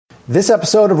This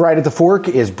episode of Right at the Fork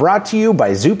is brought to you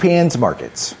by Zupan's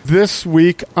Markets. This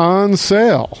week on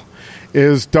sale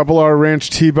is Double R Ranch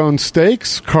T-bone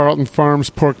steaks, Carlton Farms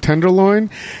pork tenderloin,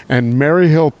 and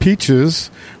Maryhill peaches,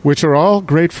 which are all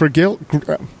great for grilling.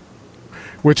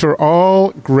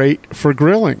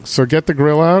 So get the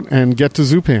grill out and get to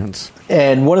Zupan's.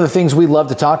 And one of the things we love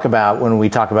to talk about when we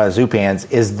talk about Zupan's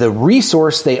is the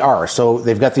resource they are. So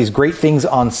they've got these great things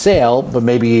on sale, but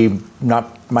maybe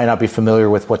might not be familiar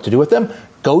with what to do with them.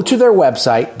 Go to their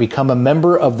website, become a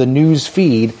member of the news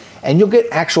feed, and you'll get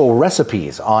actual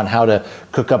recipes on how to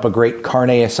cook up a great carne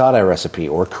asada recipe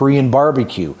or Korean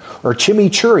barbecue or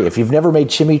chimichurri. If you've never made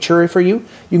chimichurri for you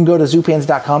can go to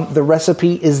zupans.com. The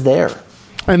recipe is there.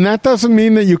 And that doesn't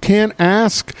mean that you can't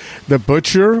ask the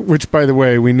butcher, which, by the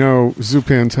way, we know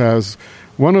Zupan's has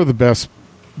one of the best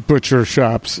butcher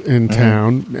shops in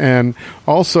town. And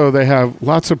also they have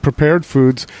lots of prepared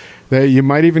foods that you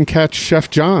might even catch Chef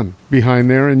John behind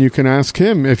there, and you can ask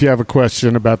him if you have a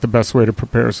question about the best way to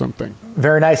prepare something.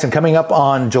 Very nice. And coming up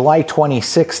on July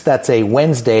 26th, that's a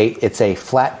Wednesday, it's a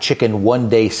flat chicken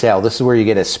one-day sale. This is where you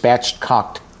get a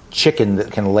spatchcocked chicken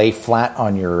that can lay flat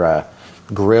on your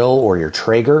grill or your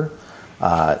Traeger.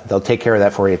 They'll take care of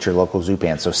that for you at your local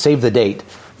Zupan. So save the date,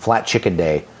 Flat Chicken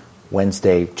Day,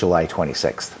 Wednesday, July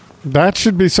 26th. That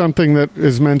should be something that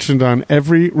is mentioned on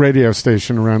every radio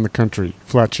station around the country.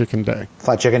 Flat Chicken Day.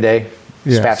 Flat Chicken Day.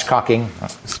 Yes. Spatchcocking.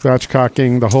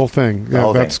 Spatchcocking, the whole thing.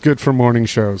 That's good for morning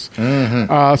shows.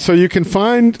 So you can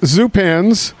find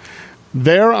Zupan's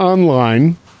there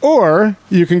online, or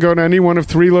you can go to any one of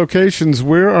three locations.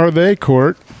 Where are they,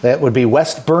 Court? That would be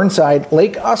West Burnside,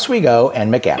 Lake Oswego,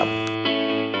 and McAdam.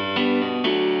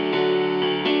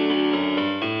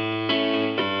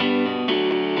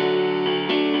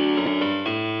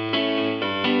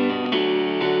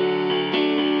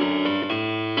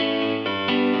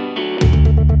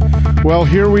 Well,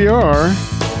 here we are.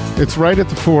 It's Right at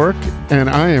the Fork, and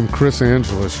I am Chris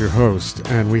Angelus, your host,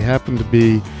 and we happen to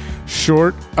be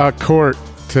short a Court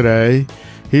today.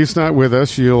 He's not with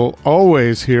us. You'll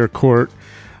always hear Court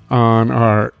on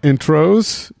our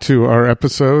intros to our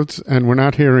episodes, and we're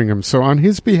not hearing him. So on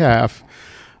his behalf,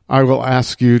 I will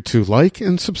ask you to like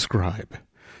and subscribe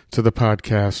to the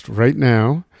podcast right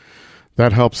now.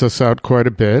 That helps us out quite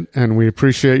a bit, and we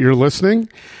appreciate your listening.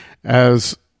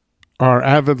 As our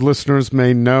avid listeners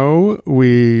may know,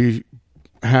 we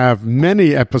have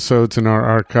many episodes in our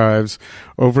archives,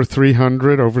 over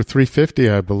 300, over 350,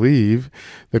 I believe,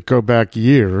 that go back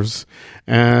years.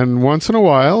 And once in a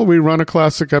while, we run a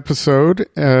classic episode,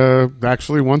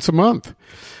 actually once a month.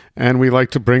 And we like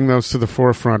to bring those to the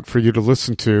forefront for you to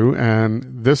listen to. And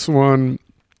this one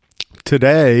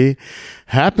today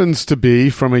happens to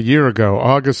be from a year ago,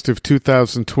 August of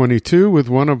 2022, with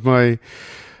one of my,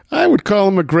 I would call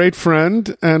him a great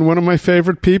friend and one of my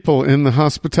favorite people in the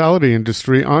hospitality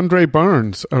industry, Aundre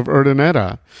Barnes of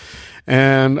Urdaneta.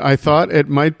 And I thought it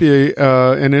might be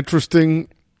an interesting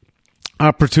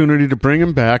opportunity to bring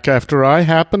him back after I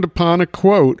happened upon a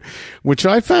quote, which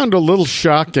I found a little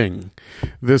shocking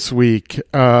this week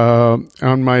on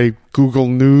my Google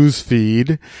News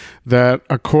feed, that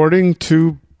according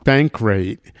to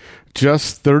Bankrate,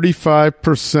 just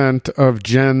 35% of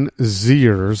Gen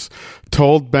Zers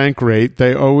told Bankrate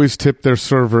they always tip their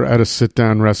server at a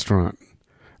sit-down restaurant.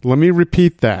 Let me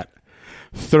repeat that.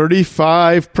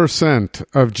 35%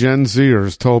 of Gen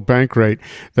Zers told Bankrate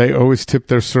they always tip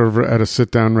their server at a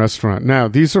sit-down restaurant. Now,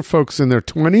 these are folks in their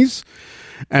 20s,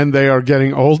 and they are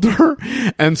getting older.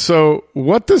 And so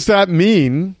what does that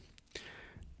mean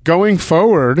going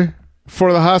forward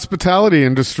for the hospitality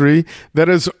industry that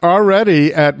is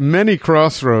already at many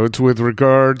crossroads with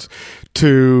regards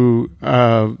to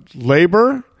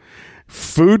labor,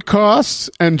 food costs,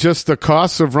 and just the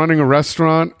costs of running a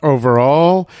restaurant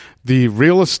overall, the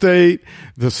real estate,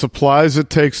 the supplies it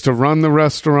takes to run the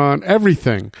restaurant,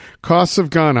 everything. Costs have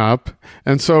gone up.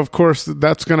 And so, of course,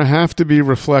 that's going to have to be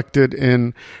reflected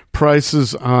in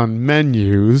prices on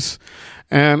menus.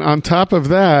 And on top of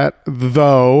that,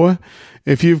 though,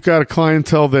 if you've got a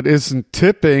clientele that isn't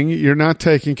tipping, you're not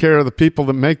taking care of the people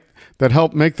that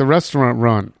help make the restaurant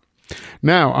run.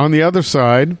 Now, on the other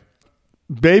side,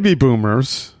 baby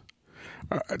boomers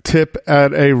tip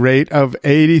at a rate of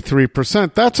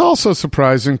 83%. That's also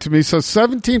surprising to me. So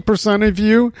 17% of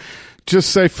you just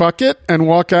say fuck it and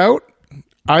walk out.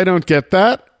 I don't get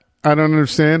that. I don't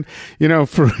understand. You know,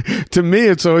 to me,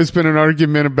 it's always been an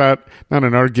argument about, not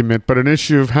an argument, but an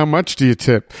issue of how much do you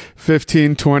tip?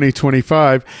 15, 20,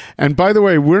 25. And by the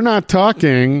way, we're not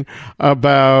talking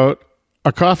about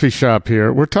a coffee shop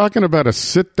here. We're talking about a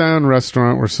sit-down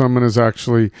restaurant where someone is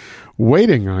actually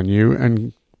waiting on you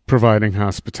and providing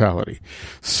hospitality.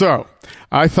 So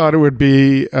I thought it would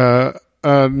be a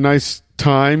nice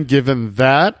time given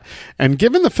that, and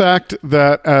given the fact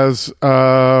that as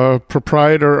a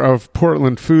proprietor of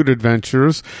Portland Food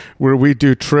Adventures, where we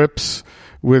do trips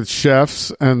with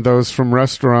chefs and those from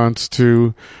restaurants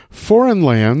to foreign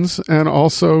lands and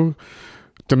also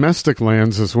domestic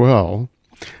lands as well,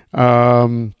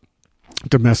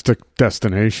 domestic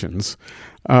destinations,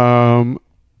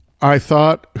 I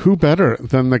thought, who better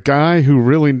than the guy who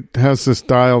really has this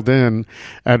dialed in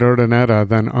at Urdaneta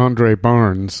than Aundre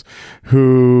Barnes,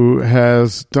 who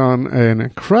has done an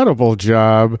incredible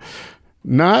job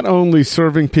not only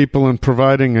serving people and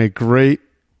providing a great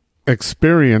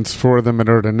experience for them at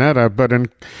Urdaneta, but in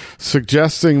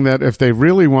suggesting that if they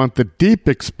really want the deep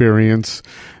experience,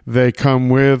 they come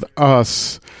with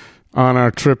us on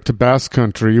our trip to Basque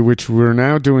Country, which we're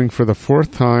now doing for the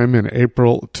fourth time in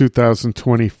April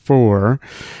 2024.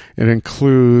 It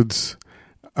includes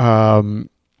stops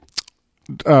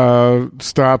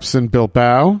in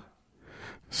Bilbao,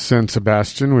 San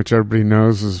Sebastian, which everybody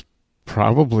knows is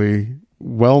probably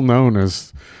well known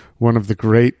as one of the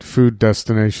great food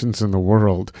destinations in the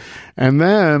world. And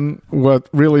then what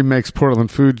really makes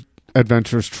Portland Food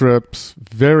Adventures trips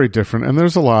very different, and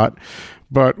there's a lot,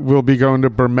 but we'll be going to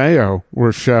Bermeo,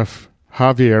 where Chef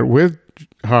Javier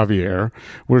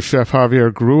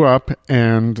grew up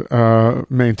and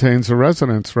maintains a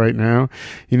residence right now.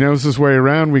 He knows his way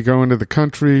around. We go into the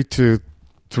country to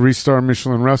 3-star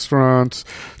Michelin restaurants,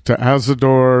 to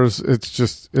Asadors.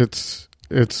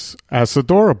 It's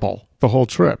Asadorable, the whole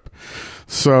trip.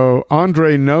 So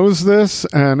Aundre knows this,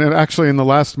 and actually in the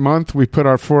last month, we put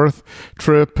our 4th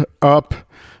trip up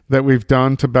that we've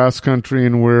done to Basque Country,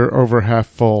 and we're over half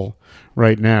full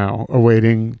right now,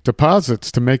 awaiting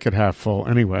deposits to make it half full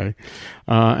anyway.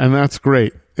 And that's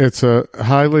great. It's a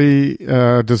highly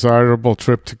desirable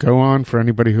trip to go on for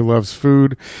anybody who loves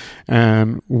food.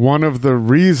 And one of the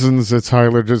reasons it's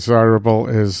highly desirable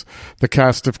is the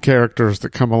cast of characters that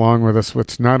come along with us,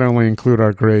 which not only include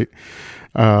our great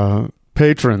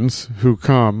patrons who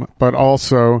come, but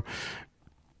also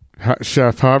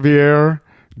Chef Javier,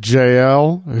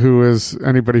 JL, who is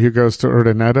anybody who goes to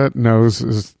Urdaneta knows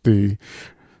is the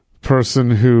person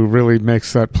who really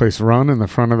makes that place run in the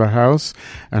front of the house,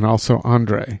 and also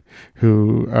Aundre,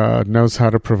 who knows how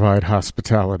to provide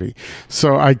hospitality.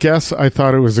 So I guess I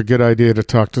thought it was a good idea to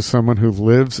talk to someone who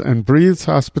lives and breathes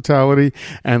hospitality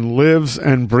and lives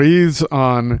and breathes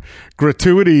on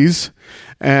gratuities,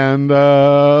 and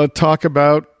talk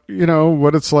about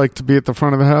what it's like to be at the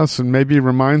front of the house, and maybe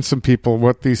remind some people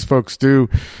what these folks do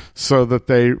so that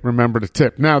they remember to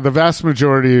tip. Now, the vast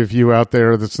majority of you out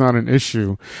there, that's not an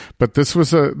issue, but this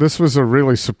was a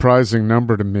really surprising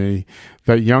number to me,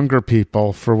 that younger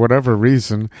people, for whatever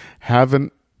reason,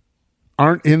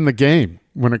 aren't in the game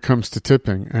when it comes to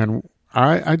tipping. And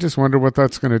I just wonder what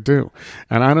that's going to do.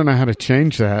 And I don't know how to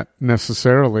change that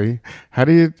necessarily. How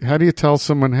do you tell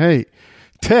someone, hey,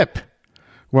 tip?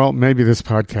 Well, maybe this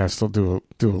podcast will do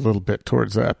a little bit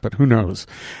towards that, but who knows?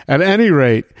 At any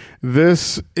rate,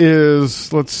 this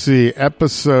is,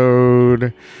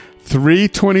 episode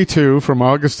 322 from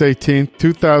August 18th,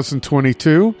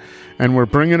 2022, and we're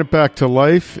bringing it back to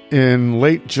life in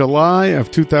late July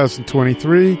of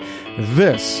 2023.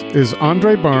 This is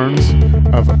Aundre Barnes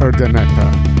of Urdaneta.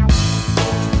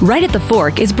 Right at the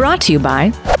Fork is brought to you by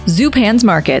Zupan's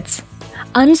Markets.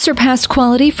 Unsurpassed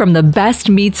quality from the best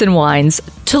meats and wines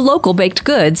to local baked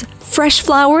goods, fresh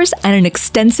flowers, and an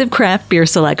extensive craft beer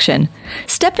selection.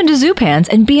 Step into Zupan's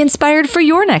and be inspired for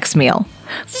your next meal.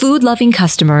 Food-loving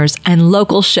customers and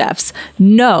local chefs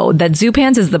know that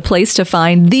Zupan's is the place to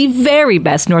find the very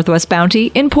best Northwest bounty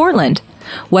in Portland.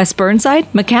 West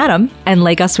Burnside, Macadam, and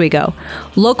Lake Oswego.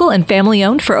 Local and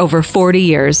family-owned for over 40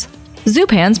 years.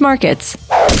 Zupan's Markets.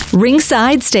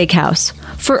 RingSide Steakhouse.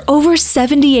 For over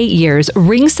 78 years,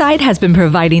 RingSide has been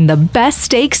providing the best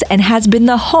steaks and has been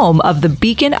the home of the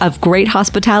beacon of great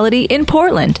hospitality in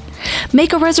Portland.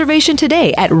 Make a reservation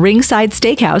today at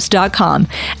ringsidesteakhouse.com.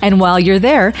 And while you're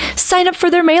there, sign up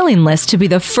for their mailing list to be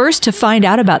the first to find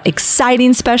out about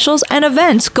exciting specials and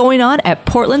events going on at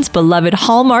Portland's beloved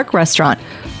Hallmark restaurant,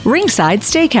 RingSide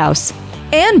Steakhouse.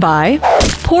 And by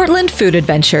Portland Food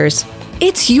Adventures.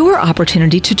 It's your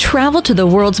opportunity to travel to the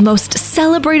world's most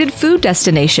celebrated food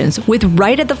destinations with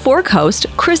Right at the Fork host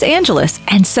Chris Angelus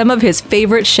and some of his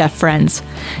favorite chef friends.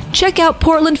 Check out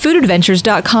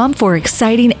portlandfoodadventures.com for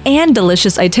exciting and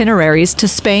delicious itineraries to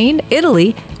Spain,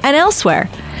 Italy, and elsewhere.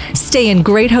 Stay in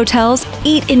great hotels,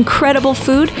 eat incredible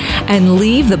food, and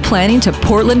leave the planning to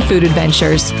Portland Food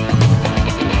Adventures.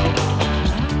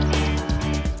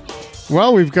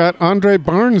 Well, we've got Aundre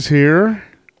Barnes here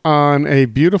on a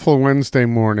beautiful Wednesday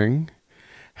morning.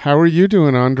 How are you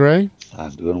doing, Aundre?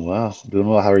 I'm doing well.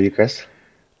 How are you, Chris?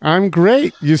 I'm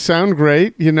great. You sound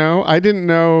great. You know, I didn't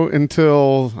know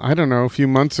until, a few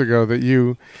months ago that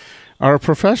you are a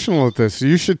professional at this.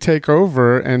 You should take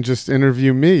over and just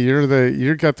interview me.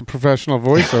 You got the professional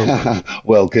voiceover.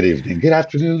 Well, good evening, good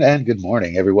afternoon, and good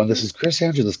morning, everyone. This is Chris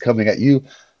Angelus coming at you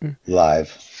live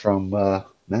from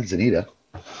Manzanita.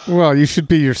 Well, you should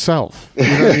be yourself. We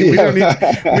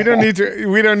don't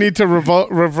need to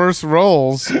reverse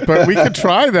roles, but we could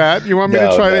try that. You want me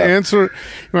to try to answer?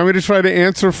 You want me to try to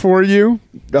answer for you?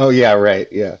 Oh yeah, right.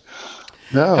 Yeah.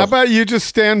 No. How about you just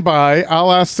stand by?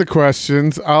 I'll ask the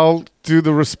questions. I'll do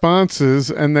the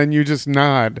responses, and then you just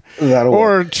nod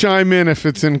or chime in if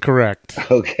it's incorrect.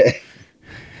 Okay.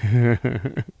 All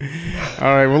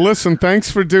right. Well, listen,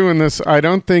 thanks for doing this. I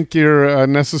don't think you're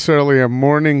necessarily a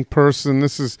morning person.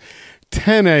 This is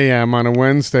 10 a.m. on a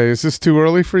Wednesday. Is this too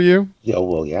early for you?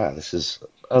 Yeah, this is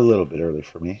a little bit early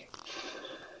for me.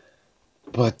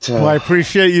 But well, I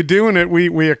appreciate you doing it.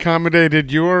 We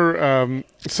accommodated your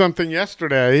something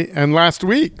yesterday and last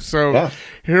week. So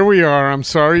Here we are. I'm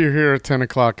sorry you're here at 10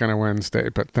 o'clock on a Wednesday,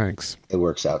 but thanks. It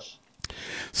works out.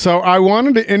 So I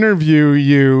wanted to interview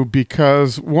you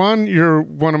because, one, you're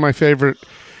one of my favorite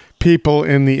people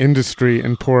in the industry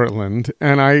in Portland,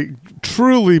 and I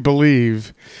truly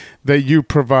believe that you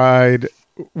provide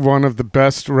one of the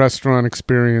best restaurant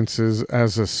experiences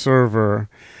as a server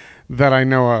that I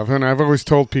know of. And I've always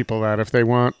told people that if they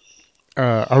want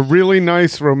a really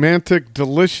nice, romantic,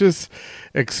 delicious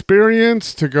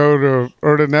experience, to go to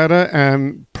Urdaneta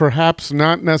and perhaps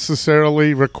not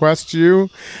necessarily request you,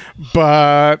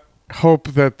 but hope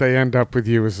that they end up with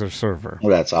you as their server.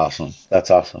 Well, that's awesome.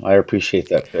 I appreciate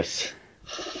that, Chris.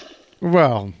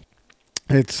 Well,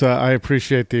 it's I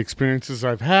appreciate the experiences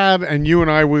I've had, and you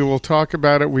and I, we will talk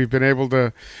about it. We've been able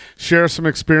to share some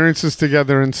experiences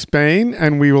together in Spain,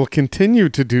 and we will continue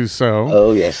to do so.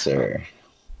 Oh, yes, sir.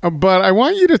 But I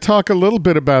want you to talk a little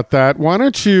bit about that. Why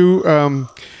don't you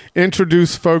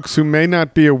introduce folks who may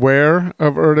not be aware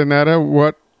of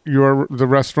Urdaneta, the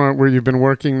restaurant where you've been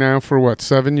working now for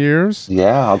 7 years?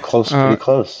 Yeah, pretty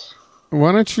close.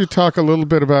 Why don't you talk a little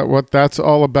bit about what that's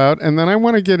all about? And then I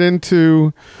want to get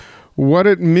into what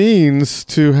it means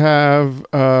to have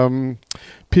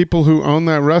people who own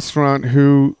that restaurant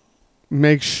who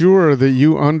make sure that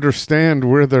you understand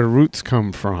where their roots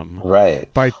come from. Right.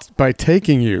 By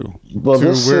taking you to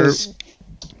this where is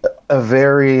a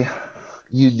very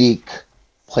unique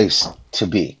place to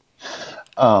be.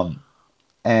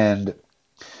 And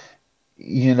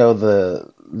you know,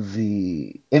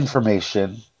 the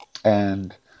information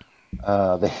and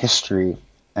the history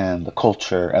and the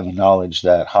culture and the knowledge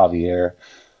that Javier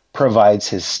provides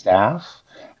his staff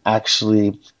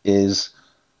actually is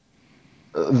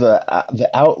the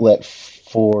outlet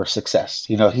for success.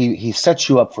 You know, he sets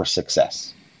you up for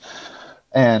success,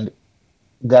 and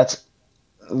that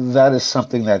is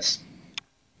something that's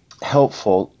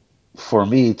helpful for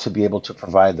me to be able to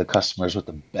provide the customers with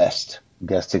the best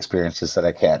guest experiences that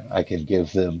I can. I can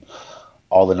give them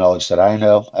all the knowledge that I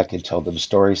know. I can tell them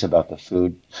stories about the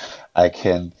food. I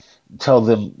can tell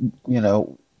them, you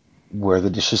know, where the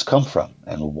dishes come from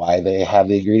and why they have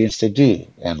the ingredients they do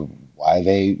and why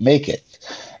they make it.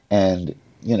 And,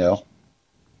 you know,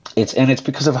 it's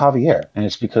because of Javier, and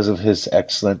it's because of his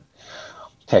excellent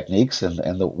techniques and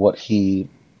what he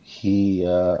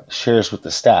shares with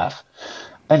the staff.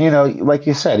 And, you know, like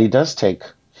you said,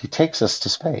 he takes us to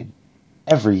Spain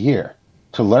every year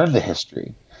to learn the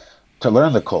history, to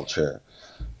learn the culture,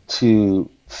 to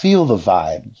feel the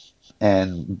vibe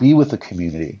and be with the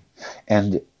community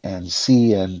and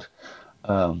see and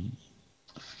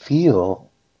feel,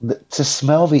 to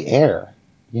smell the air,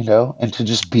 you know, and to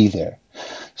just be there.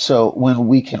 So when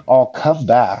we can all come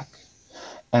back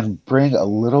and bring a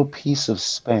little piece of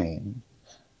Spain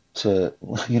to,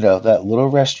 you know, that little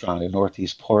restaurant in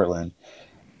Northeast Portland,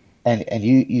 and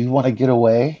you want to get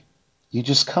away, you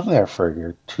just come there for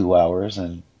your 2 hours,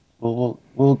 and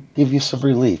we'll give you some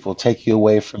relief. We'll take you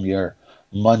away from your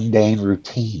mundane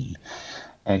routine,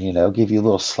 and, you know, give you a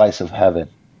little slice of heaven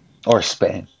or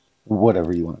Spain,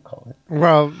 whatever you want to call it.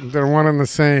 Well, they're one and the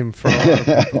same for a lot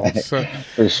of people. So,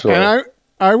 for sure. And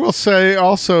I will say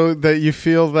also that you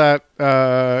feel that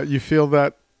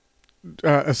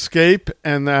escape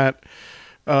and that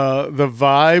the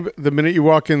vibe the minute you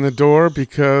walk in the door,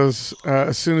 because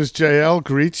as soon as JL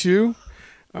greets you,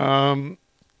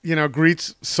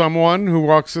 greets someone who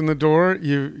walks in the door,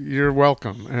 you're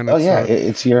welcome. And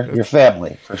it's your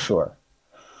family for sure.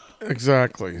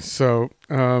 Exactly. So,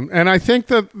 and I think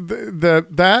that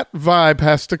vibe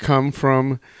has to come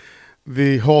from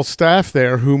the whole staff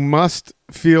there, who must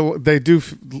feel they do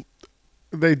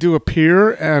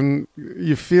appear, and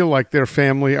you feel like they're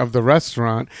family of the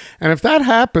restaurant. And if that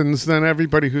happens, then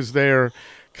everybody who's there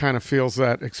kind of feels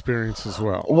that experience as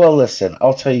well. Well, listen,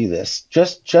 I'll tell you this.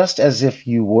 Just as if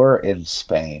you were in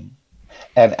Spain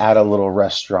and at a little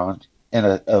restaurant in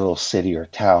a little city or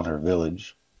town or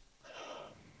village,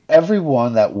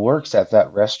 everyone that works at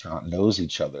that restaurant knows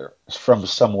each other from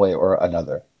some way or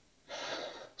another.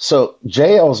 So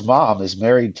JL's mom is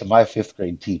married to my fifth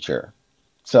grade teacher.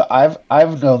 So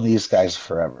I've known these guys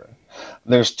forever.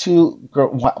 There's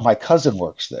my cousin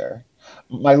works there.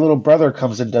 My little brother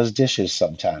comes and does dishes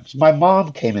sometimes. My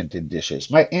mom came and did dishes.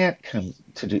 My aunt comes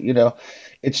to do,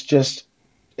 it's just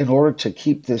in order to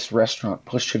keep this restaurant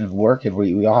pushing and working,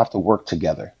 we all have to work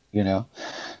together,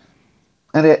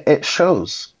 And it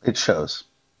shows. It shows.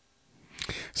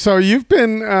 So you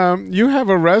have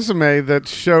a resume that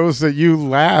shows that you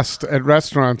last at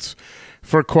restaurants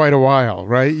for quite a while,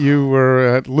 right? You were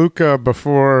at Luca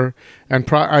before,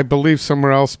 and I believe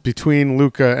somewhere else between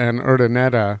Luca and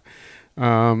Urdaneta,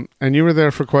 and you were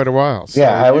there for quite a while. So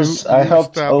yeah, I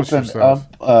helped open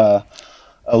up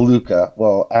a Luca.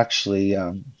 Well, actually,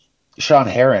 Sean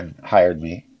Heron hired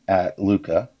me at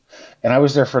Luca, and I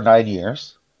was there for 9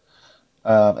 years.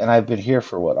 And I've been here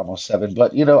for almost 7.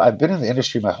 But I've been in the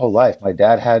industry my whole life. My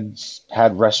dad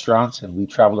had restaurants, and we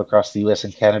traveled across the U.S.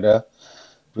 and Canada,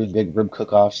 doing big rib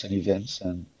cook-offs and events.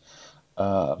 And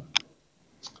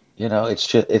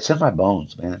it's in my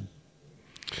bones, man.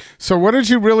 So, what did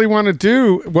you really want to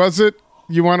do? Was it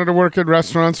you wanted to work at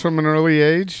restaurants from an early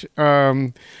age,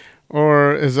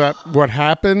 or is that what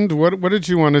happened? What did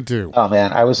you want to do? Oh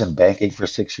man, I was in banking for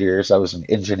 6 years. I was an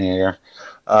engineer.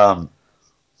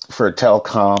 For a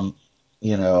telecom,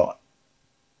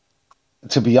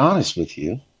 to be honest with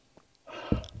you,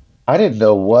 I didn't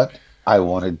know what I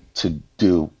wanted to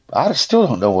do. I still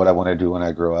don't know what I want to do when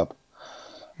I grow up.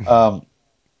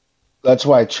 That's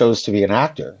why I chose to be an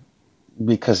actor,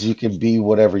 because you can be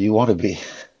whatever you want to be,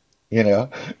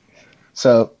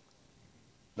 So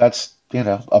that's,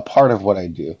 a part of what I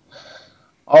do.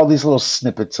 All these little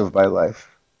snippets of my life,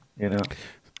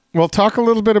 Well, talk a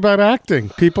little bit about acting.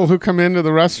 People who come into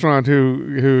the restaurant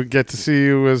who get to see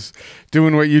you as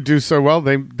doing what you do so well,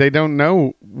 they don't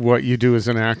know what you do as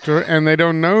an actor, and they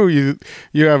don't know you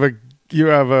have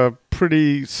a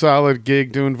pretty solid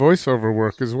gig doing voiceover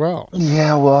work as well.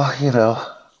 Yeah, well,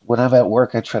 when I'm at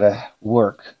work, I try to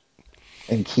work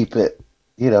and keep it,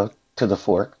 to the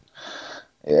fork,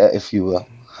 if you will.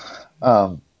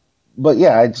 But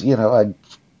yeah, I'd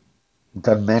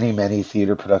done many, many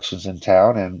theater productions in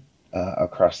town and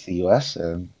across the U.S.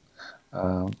 And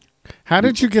how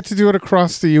did you get to do it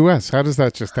across the U.S.? How does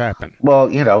that just happen?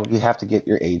 Well, you have to get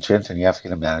your agent, and you have to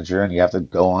get a manager, and you have to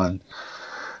go on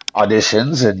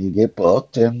auditions, and you get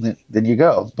booked, and then you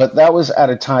go. But that was at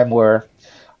a time where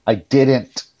I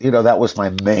didn't, that was my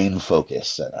main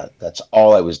focus. That's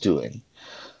all I was doing.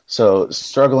 So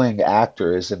struggling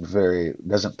actor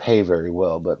doesn't pay very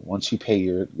well, but once you pay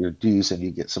your dues and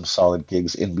you get some solid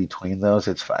gigs in between those,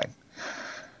 it's fine.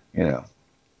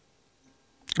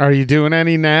 Are you doing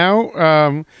any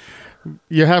now?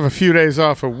 You have a few days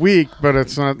off a week, but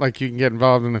it's not like you can get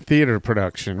involved in a theater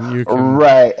production. You can...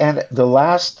 Right. And the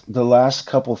last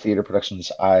couple theater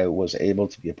productions I was able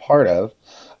to be a part of,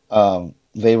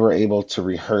 they were able to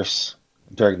rehearse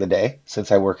during the day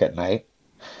since I work at night.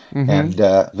 Mm-hmm. And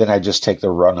then I just take the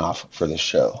runoff for the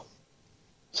show.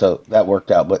 So that worked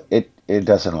out, but it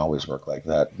doesn't always work like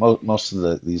that. Most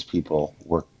of these people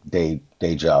work day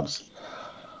jobs.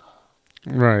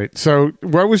 Right. So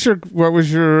what was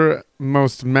your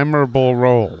most memorable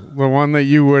role? The one that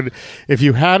you would, if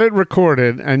you had it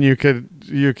recorded and you could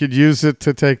use it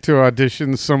to take to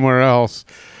auditions somewhere else,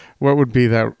 what would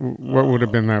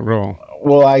have been that role?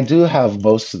 Well, I do have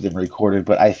most of them recorded,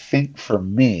 but I think for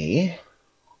me,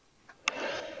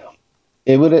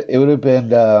 it would have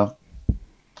been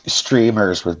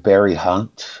Streamers with Barry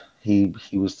Hunt. He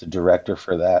was the director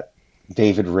for that.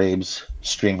 David Rabe's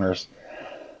Streamers.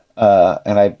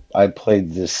 And I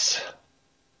played this,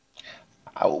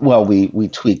 well, we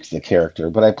tweaked the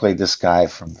character, but I played this guy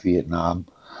from Vietnam,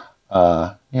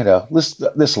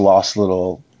 this lost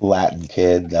little Latin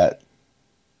kid that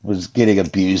was getting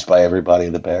abused by everybody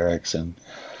in the barracks, and,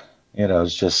 it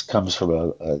just comes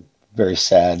from a very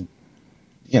sad,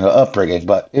 upbringing,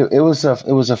 but it was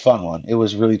a fun one. It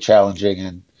was really challenging,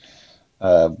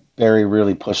 and Barry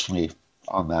really pushed me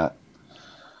on that.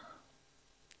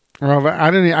 Well, I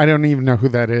don't even know who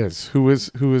that is. Who is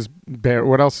Barry?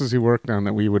 What else has he worked on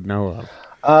that we would know of?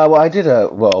 Well, I did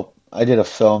I did a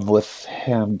film with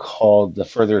him called The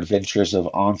Further Adventures of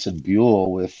Ans and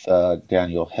Buell with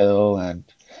Daniel Hill and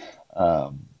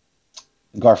um,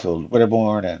 Garfield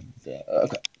Winterborn and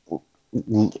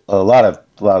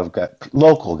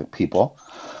local people.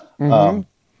 Mm-hmm. Um,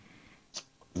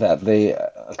 that they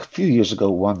a few years ago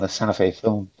won the Santa Fe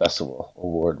Film Festival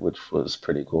award, which was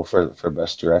pretty cool for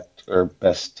best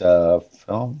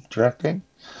film directing.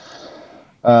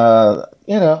 You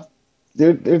know,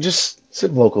 they're just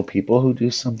some local people who do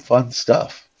some fun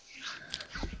stuff.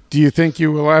 Do you think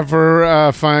you will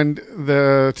ever find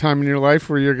the time in your life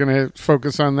where you're going to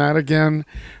focus on that again,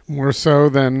 more so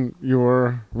than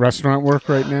your restaurant work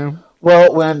right now?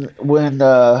 Well, when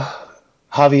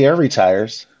Javier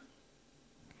retires,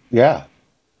 yeah,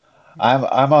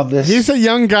 I'm on He's this. a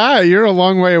young guy. You're a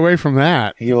long way away from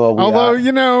that. You know, Although,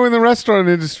 you know, in the restaurant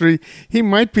industry, he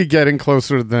might be getting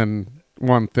closer than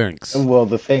one thinks. well,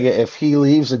 the thing, if he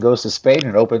leaves and goes to Spain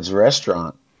and opens a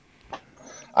restaurant,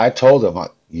 I told him,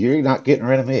 you're not getting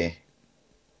rid of me.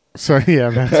 So, yeah,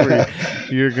 that's where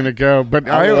you're going to go. But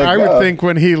I'm gonna I would go. think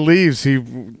when he leaves,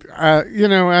 you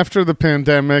know, after the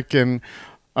pandemic and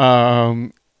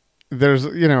there's,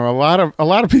 you know, a lot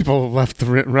of people have left the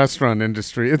restaurant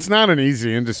industry. It's not an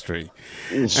easy industry.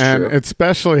 It's And true. it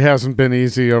especially hasn't been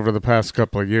easy over the past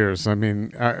couple of years. I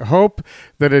mean, I hope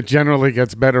that it generally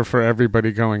gets better for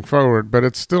everybody going forward, but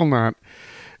it's still not.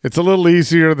 It's a little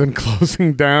easier than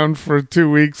closing down for 2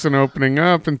 weeks and opening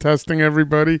up and testing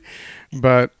everybody.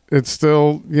 But it's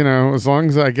still, you know, as long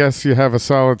as I guess you have a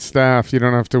solid staff, you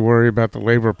don't have to worry about the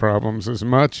labor problems as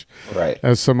much Right.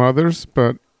 as some others,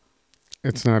 but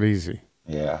it's not easy.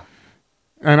 Yeah.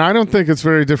 And I don't think it's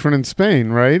very different in Spain,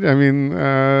 right? I mean,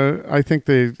 I think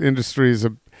the industry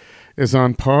is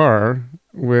on par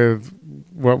with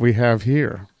what we have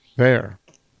here, there.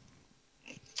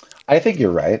 I think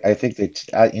you're right. I think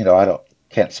you know,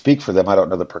 can't speak for them. I don't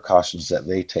know the precautions that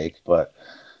they take, but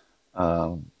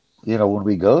you know, when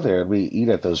we go there and we eat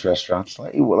at those restaurants,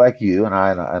 like you and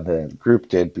I and the group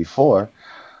did before,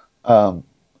 um,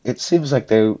 it seems like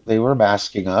they were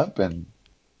masking up and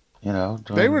you know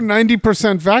They were doing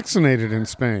 90% vaccinated in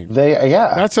Spain.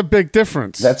 yeah. That's a big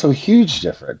difference. That's a huge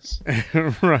difference.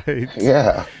 Right.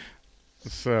 Yeah.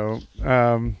 So,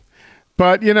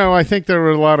 but you know, I think there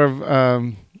were a lot of,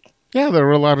 there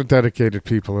were a lot of dedicated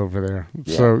people over there.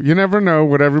 Yeah. So you never know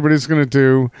what everybody's going to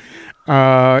do.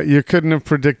 You couldn't have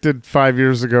predicted 5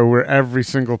 years ago where every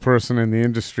single person in the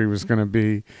industry was going to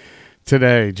be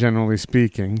today, generally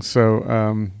speaking.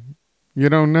 So, you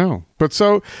don't know. But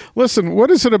so, listen, what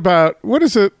is it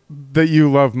that you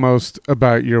love most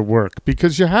about your work?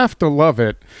 Because you have to love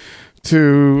it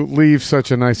to leave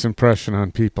such a nice impression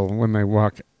on people when they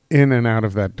walk in and out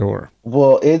of that door.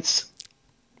 Well, it's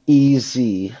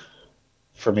easy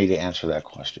for me to answer that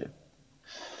question.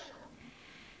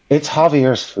 It's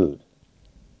Javier's food,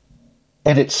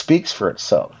 and it speaks for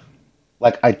itself.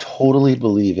 Like I totally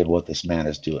believe in what this man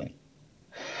is doing.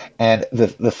 And the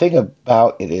thing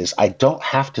about it is I don't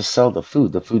have to sell the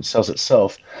food. The food sells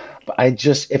itself. But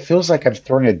it feels like I'm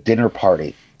throwing a dinner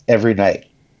party every night.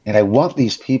 And I want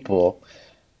these people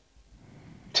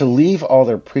to leave all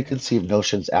their preconceived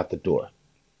notions at the door.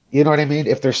 You know what I mean?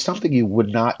 If there's something you would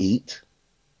not eat,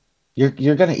 you're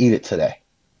going to eat it today.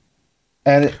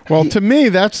 And Well, to me,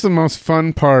 that's the most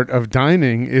fun part of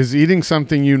dining is eating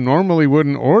something you normally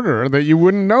wouldn't order, that you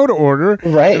wouldn't know to order.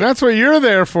 Right. And that's what you're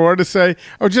there for, to say,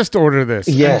 oh, just order this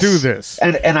yes, and do this.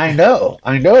 and I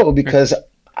know because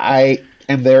I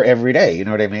am there every day. You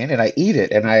know what I mean? And I eat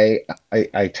it, and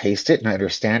I taste it, and I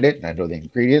understand it, and I know the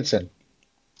ingredients, and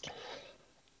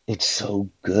it's so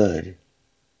good.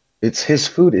 It's his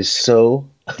food is so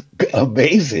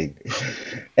amazing.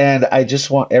 And I just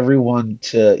want everyone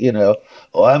to, you know,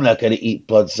 oh, I'm not going to eat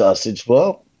blood sausage.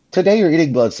 Well, today you're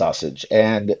eating blood sausage.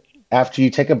 And after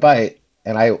you take a bite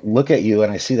and I look at you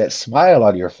and I see that smile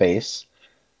on your face,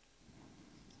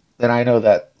 then I know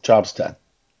that job's done.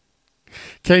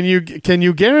 Can you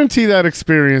guarantee that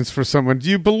experience for someone? Do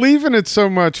you believe in it so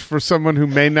much for someone who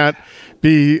may not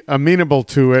be amenable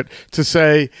to it to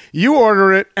say, you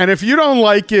order it, and if you don't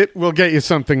like it, we'll get you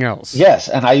something else? Yes.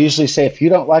 And I usually say, if you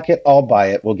don't like it, I'll buy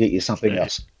it. We'll get you something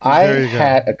else. I There you go.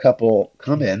 had a couple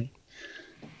come in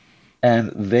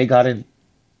and they got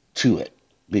into it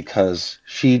because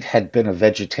she had been a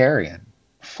vegetarian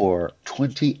for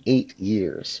 28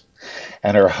 years.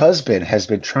 And her husband has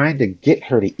been trying to get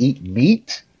her to eat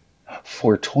meat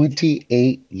for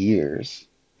 28 years.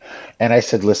 And I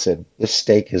said, listen, this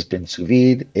steak has been sous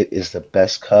vide. It is the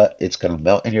best cut. It's going to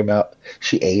melt in your mouth.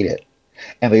 She ate it.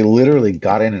 And they literally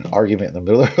got in an argument in the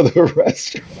middle of the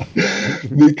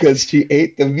restaurant because she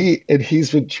ate the meat and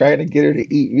he's been trying to get her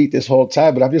to eat meat this whole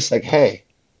time. But I'm just like, hey,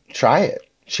 try it.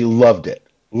 She loved it.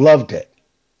 Loved it.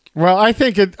 Well, I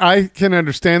can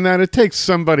understand that. It takes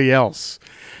somebody else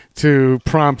to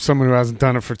prompt someone who hasn't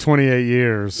done it for 28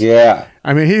 years. Yeah.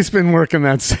 I mean, he's been working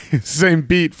that same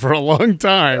beat for a long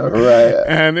time. Right.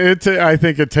 And I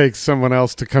think it takes someone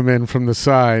else to come in from the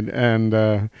side and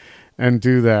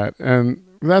do that. And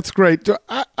that's great.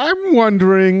 I'm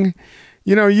wondering,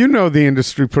 you know the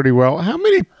industry pretty well. How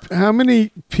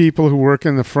many people who work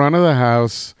in the front of the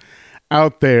house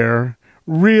out there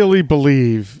really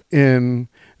believe in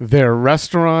their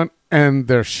restaurant and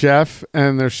their chef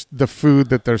and the food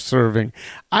that they're serving?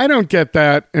 I don't get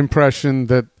that impression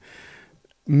that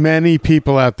many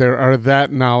people out there are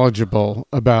that knowledgeable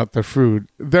about their food.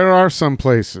 There are some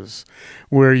places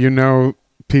where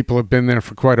people have been there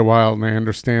for quite a while and they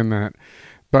understand that.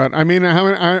 But I mean,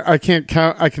 I can't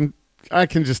count. I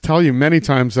can just tell you many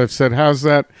times I've said, "How's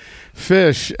that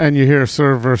fish?" and you hear a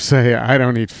server say, "I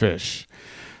don't eat fish."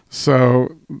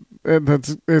 So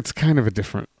it's kind of a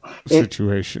different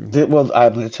situation. Well,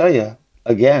 I'm going to tell you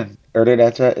again,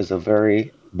 Urdaneta is a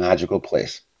very magical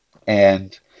place,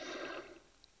 and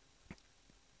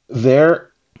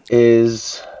there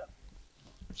is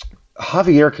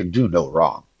Javier can do no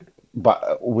wrong,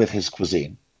 but with his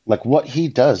cuisine, like what he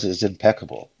does is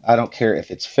impeccable. I don't care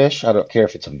if it's fish. I don't care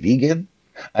if it's a vegan.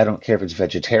 I don't care if it's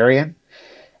vegetarian.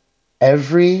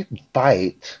 Every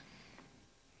bite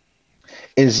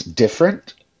is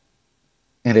different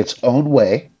in its own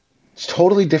way. It's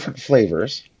totally different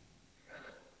flavors,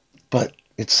 but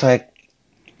it's like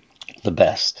the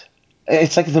best.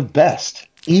 It's like the best.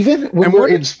 Even when we're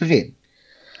in Spain.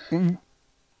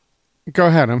 Go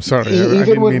ahead. I'm sorry.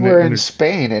 Even when we're in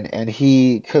Spain and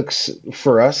he cooks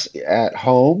for us at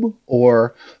home,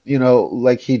 or,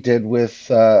 like he did with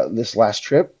this last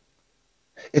trip,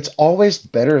 it's always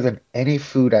better than any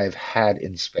food I've had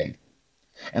in Spain.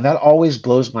 And that always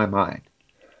blows my mind.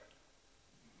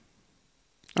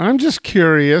 I'm just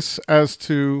curious as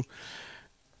to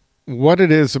what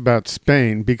it is about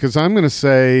Spain, because I'm going to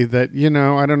say that,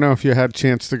 I don't know if you had a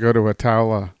chance to go to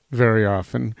Ataula very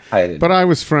often, but I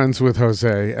was friends with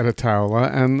Jose at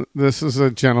Ataula, and this is a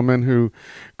gentleman who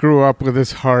grew up with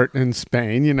his heart in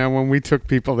Spain. When we took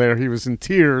people there, he was in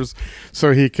tears,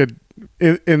 so he could,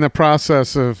 in the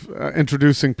process of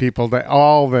introducing people to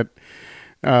all that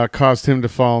caused him to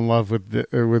fall in love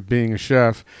with being a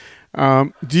chef.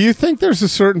 Do you think there's a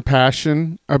certain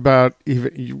passion about,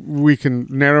 even we can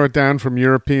narrow it down from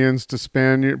Europeans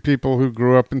to people who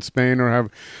grew up in Spain or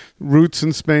have roots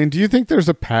in Spain? Do you think there's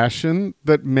a passion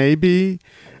that maybe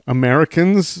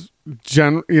Americans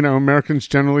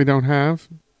generally don't have?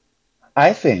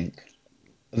 I think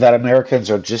that Americans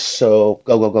are just so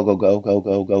go, go, go, go, go, go,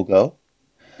 go, go, go.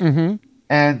 Mm-hmm.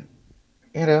 And,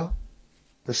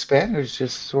 the Spaniards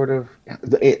just sort of,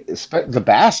 the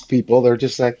Basque people, they're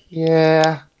just like,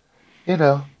 yeah,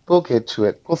 we'll get to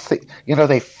it. We'll think,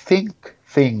 they think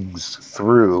things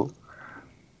through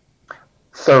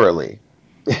thoroughly,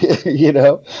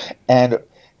 and,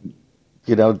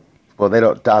 well, they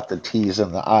don't dot the T's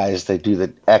and the I's. They do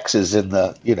the X's and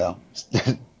the,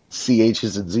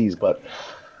 CH's and Z's. But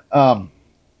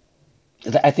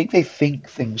I think they think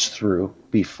things through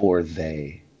before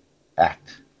they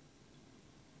act.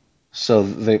 So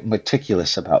they're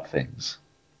meticulous about things.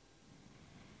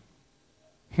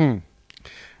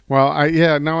 Well,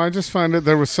 I just find that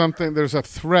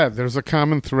there's a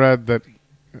common thread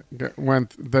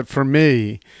that for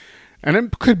me, and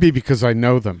it could be because I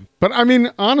know them. But I mean,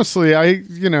 honestly,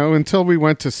 until we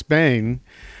went to Spain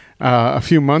a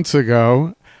few months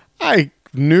ago, I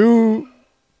knew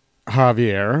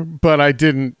Javier, but I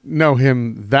didn't know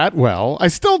him that well. I'm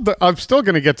still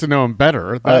going to get to know him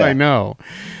better. That I know.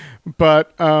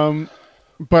 But I,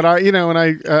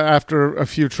 after a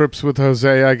few trips with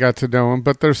Jose, I got to know him.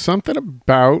 But there's something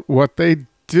about what they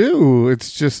do.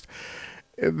 It's just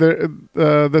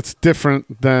that's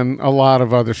different than a lot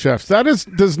of other chefs.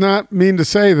 Does not mean to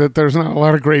say that there's not a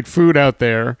lot of great food out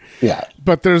there. Yeah.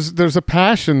 But there's a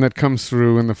passion that comes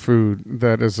through in the food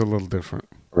that is a little different.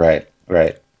 Right.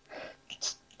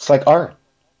 It's like art.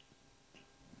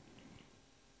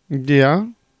 Yeah.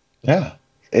 Yeah.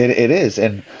 It is.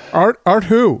 And art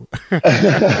who?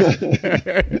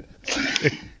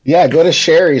 Yeah, go to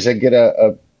Sherry's and get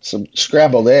some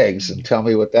scrambled eggs and tell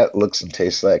me what that looks and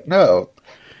tastes like. No.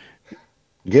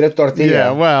 Get a tortilla.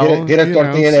 Yeah, well, get a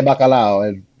tortilla de bacalao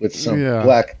and with some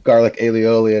black garlic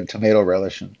aioli and tomato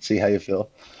relish and see how you feel.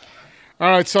 All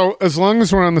right, so as long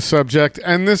as we're on the subject,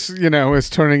 and this, is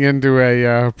turning into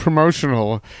a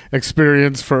promotional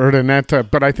experience for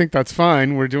Urdaneta, but I think that's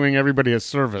fine. We're doing everybody a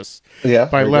service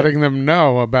by letting them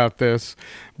know about this.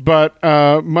 But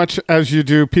much as you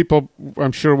do, people,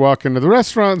 I'm sure, walk into the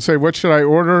restaurant and say, what should I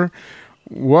order?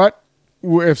 What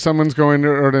if someone's going to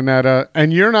Urdaneta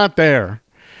and you're not there?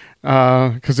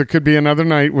 Because it could be another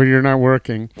night where you're not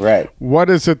working. Right.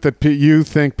 What is it that you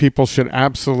think people should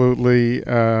absolutely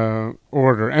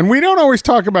order? And we don't always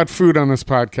talk about food on this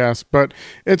podcast, but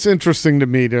it's interesting to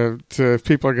me to if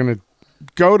people are going to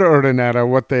go to Urdaneta,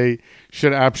 what they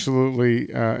should absolutely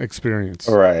experience.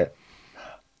 Right.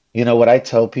 What I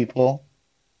tell people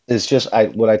is just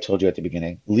what I told you at the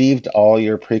beginning. Leave all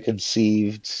your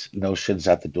preconceived notions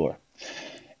at the door.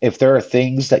 If there are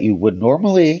things that you would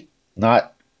normally not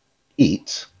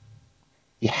eat,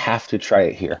 you have to try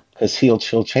it here because he'll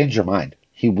change your mind.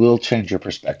 He will change your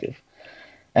perspective.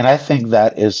 And I think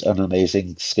that is an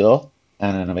amazing skill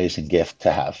and an amazing gift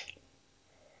to have.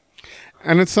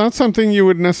 And it's not something you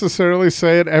would necessarily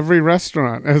say at every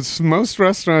restaurant. As most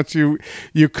restaurants, you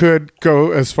could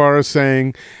go as far as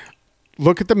saying,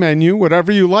 look at the menu,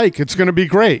 whatever you like, it's going to be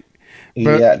great.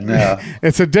 But no.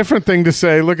 It's a different thing to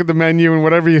say, look at the menu and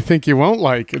whatever you think you won't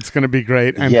like, it's going to be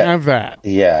great, and have that.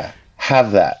 Yeah,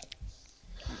 have that.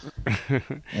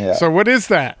 So what is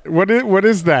that? What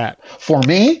is that? For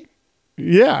me?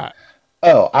 Yeah.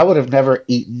 Oh, I would have never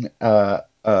eaten a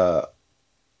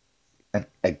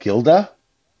gilda.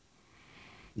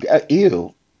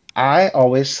 Ew. I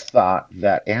always thought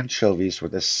that anchovies were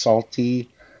the salty,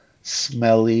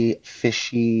 smelly,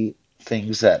 fishy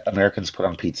things that Americans put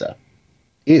on pizza.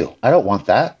 Ew, I don't want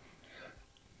that.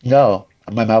 No,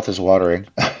 my mouth is watering.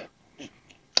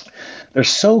 They're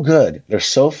so good. They're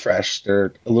so fresh.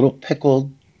 They're a little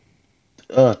pickled.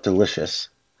 Delicious.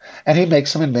 And he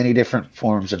makes them in many different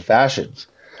forms and fashions.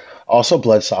 Also,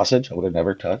 blood sausage, I would have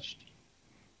never touched.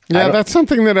 Yeah, that's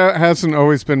something that hasn't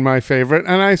always been my favorite.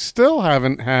 And I still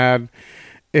haven't had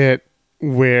it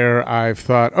where I've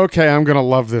thought, okay, I'm going to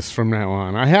love this from now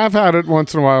on. I have had it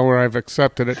once in a while where I've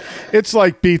accepted it. It's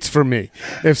like beets for me.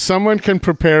 If someone can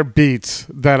prepare beets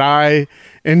that I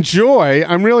enjoy,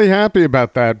 I'm really happy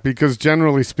about that because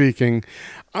generally speaking,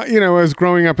 as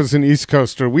growing up as an East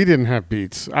Coaster, we didn't have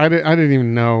beets. I didn't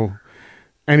even know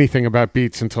anything about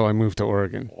beets until I moved to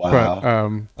Oregon.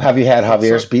 Wow. But, have you had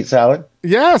Javier's beet salad?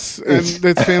 Yes, and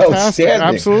it's fantastic.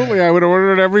 Absolutely. I would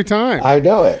order it every time. I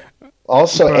know it.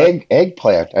 Also,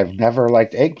 eggplant. I've never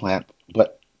liked eggplant,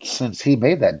 but since he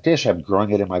made that dish, I'm growing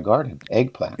it in my garden.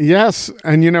 Eggplant. Yes,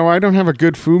 and I don't have a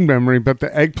good food memory, but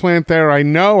the eggplant there, I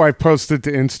know I posted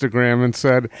to Instagram and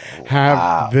said,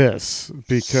 have this,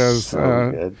 because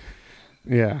so good.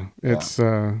 Yeah, it's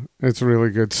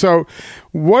really good. So,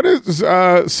 what is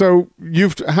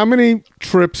how many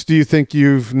trips do you think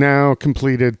you've now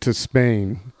completed to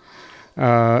Spain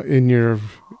in your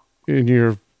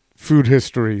food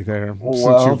history there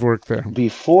since you've worked there?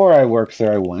 Before I worked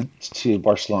there, I went to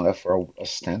Barcelona for a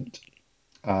stint.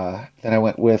 Then I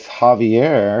went with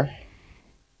Javier.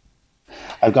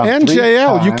 I've gone and 3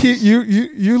 JL. times.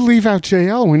 You leave out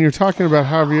JL when you're talking about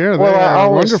Javier. They are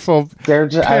a wonderful pair.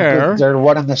 They're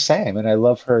one and the same, and I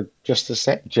love her just the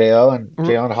same. JL and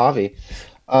Javi.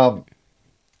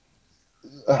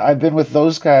 I've been with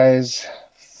those guys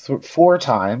 4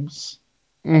 times.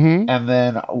 Mm-hmm. And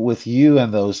then with you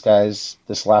and those guys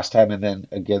this last time, and then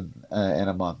again in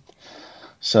a month.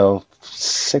 So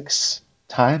 6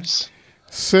 times.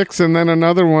 6, and then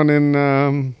another one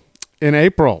in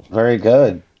April. Very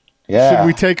good. Yeah. Should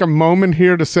we take a moment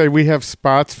here to say we have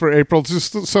spots for April?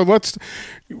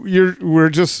 We're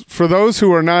just for those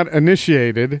who are not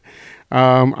initiated.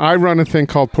 I run a thing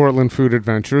called Portland Food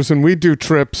Adventures, and we do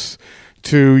trips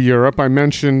to Europe. I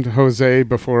mentioned Jose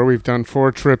before. We've done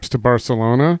 4 trips to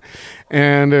Barcelona,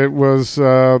 and it was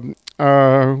in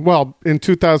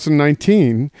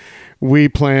 2019 I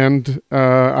planned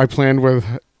with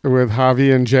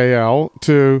Javi and JL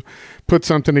to put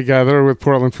something together with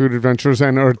Portland Food Adventures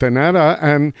and Urdaneta,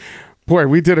 and boy,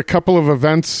 we did a couple of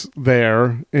events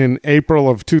there in April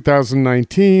of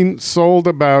 2019, sold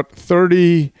about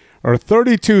 30 or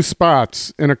 32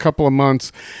 spots in a couple of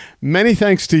months. Many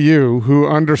thanks to you, who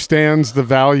understands the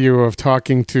value of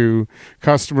talking to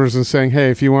customers and saying, hey,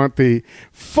 if you want the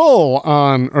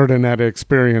full-on Urdaneta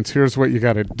experience, here's what you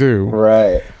got to do.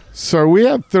 Right. So we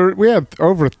had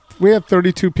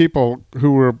 32 people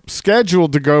who were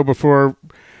scheduled to go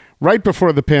right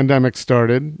before the pandemic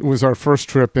started. It was our first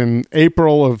trip in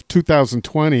April of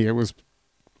 2020. It was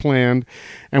planned,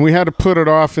 and we had to put it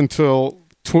off until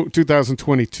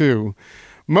 2022.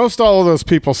 Most all of those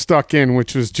people stuck in,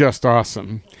 which was just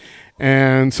awesome.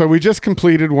 And so we just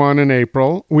completed one in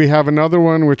April. We have another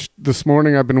one, which this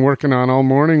morning I've been working on all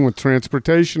morning with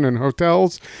transportation and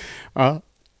hotels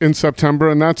in September,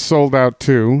 and that's sold out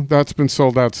too. That's been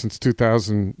sold out since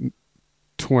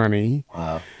 2020.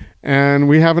 Wow. And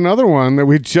we have another one that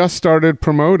we just started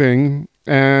promoting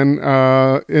and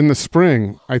in the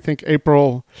spring, I think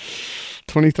April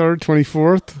 23rd,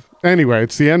 24th. Anyway,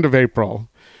 it's the end of April.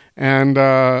 And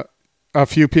a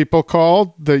few people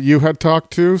called that you had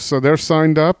talked to, so they're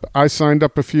signed up. I signed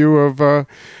up a few of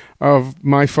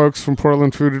my folks from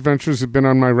Portland Food Adventures who've been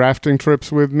on my rafting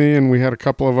trips with me, and we had a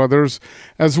couple of others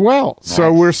as well. Nice.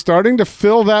 So we're starting to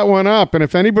fill that one up. And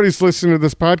if anybody's listening to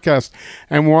this podcast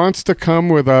and wants to come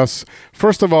with us,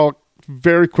 first of all,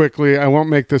 very quickly, I won't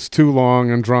make this too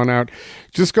long and drawn out.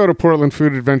 Just go to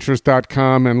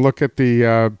portlandfoodadventures.com and look at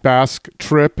the Basque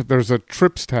trip. There's a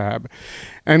trips tab.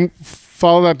 And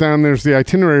follow that down. There's the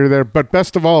itinerary there. But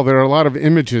best of all, there are a lot of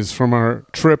images from our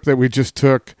trip that we just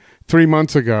took 3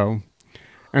 months ago.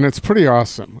 And it's pretty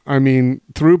awesome. I mean,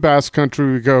 through Basque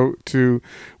country,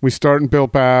 we start in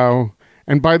Bilbao.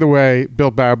 And by the way,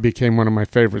 Bilbao became one of my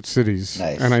favorite cities.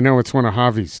 Nice. And I know it's one of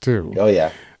Javi's too. Oh,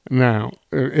 yeah. Now,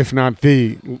 if not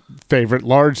the favorite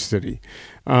large city.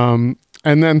 And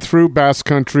then through Basque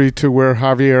country to where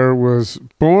Javier was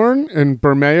born in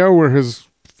Bermeo, where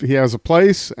he has a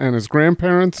place and his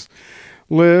grandparents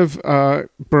live,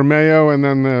 Bermeo, and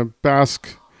then the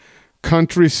Basque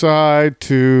countryside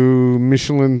to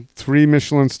three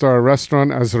Michelin star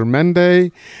restaurant,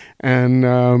 Azurmendi,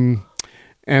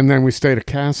 and then we stayed at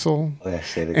Castle. Oh, yeah,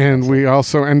 and we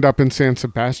also end up in San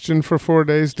Sebastian for 4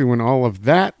 days doing all of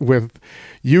that with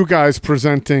you guys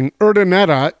presenting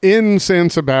Urdaneta in San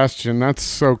Sebastian. That's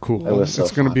so cool. It was so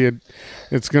It's going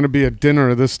to be a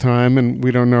dinner this time, and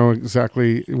we don't know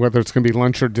exactly whether it's going to be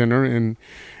lunch or dinner in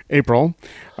April.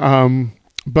 And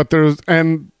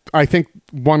I think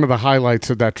one of the highlights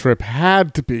of that trip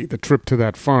had to be the trip to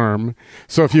that farm.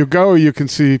 So if you go, you can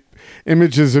see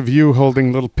images of you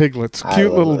holding little piglets,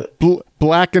 cute little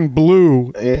black and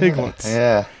blue piglets.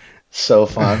 Yeah, so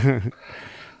fun.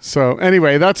 So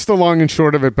anyway, that's the long and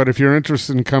short of it. But if you're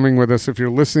interested in coming with us, if you're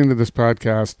listening to this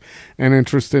podcast and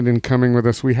interested in coming with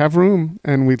us, we have room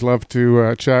and we'd love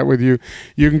to chat with you.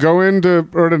 You can go into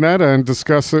Urdaneta and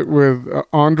discuss it with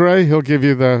Aundre. He'll give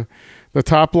you the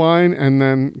top line, and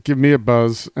then give me a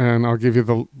buzz, and I'll give you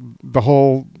the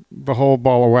whole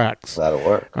ball of wax. That'll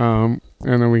work. And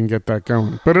then we can get that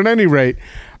going. But at any rate,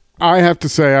 I have to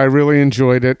say I really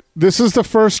enjoyed it. This is the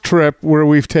first trip where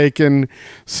we've taken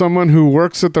someone who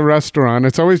works at the restaurant.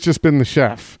 It's always just been the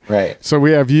chef. Right. So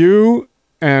we have you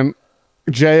and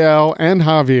JL and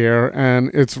Javier,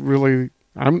 and it's really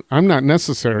I'm not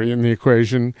necessary in the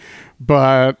equation,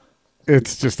 but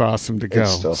it's just awesome to go.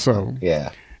 So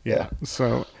yeah. Yeah,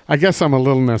 so I guess I'm a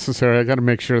little necessary. I got to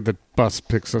make sure the bus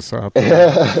picks us up.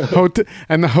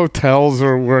 And the hotels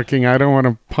are working. I don't want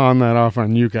to pawn that off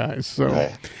on you guys. So,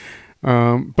 right.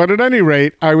 But at any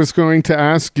rate, I was going to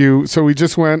ask you, so we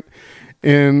just went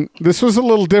in, this was a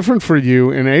little different for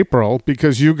you in April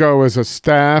because you go as a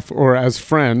staff or as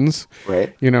friends.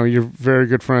 Right. You know, you're very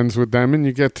good friends with them and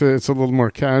it's a little more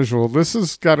casual. This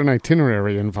has got an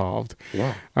itinerary involved.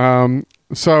 Yeah.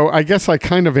 So I guess I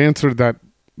kind of answered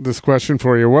this question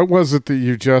for you. What was it that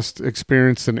you just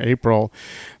experienced in April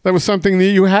that was something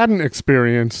that you hadn't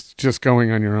experienced just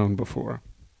going on your own before?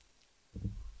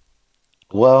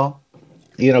 Well,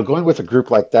 going with a group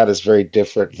like that is very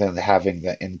different than having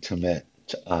the intimate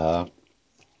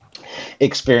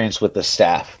experience with the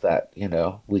staff that,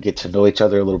 we get to know each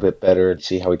other a little bit better and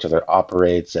see how each other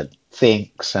operates and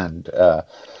thinks and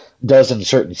does in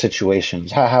certain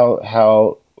situations,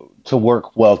 how to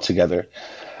work well together.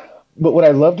 But what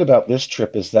I loved about this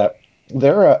trip is that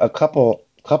there are a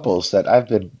couples that I've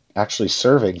been actually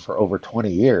serving for over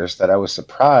 20 years that I was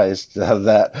surprised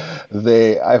that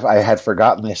I had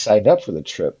forgotten they signed up for the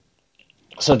trip.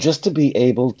 So just to be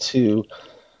able to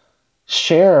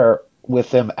share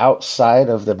with them outside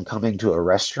of them coming to a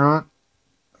restaurant,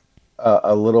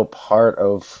 a little part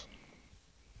of,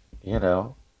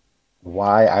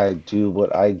 why I do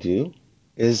what I do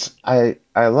is I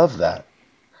love that,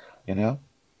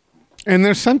 And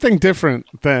there's something different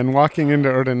than walking into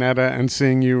Urdaneta and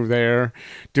seeing you there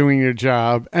doing your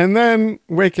job and then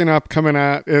waking up, coming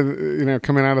out of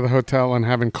the hotel and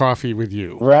having coffee with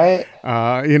you. Right.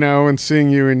 And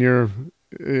seeing you in your,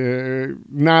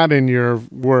 not in your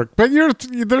work, but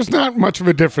there's not much of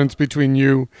a difference between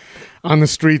you on the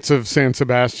streets of San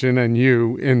Sebastian and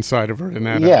you inside of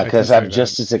Urdaneta. Yeah, because I'm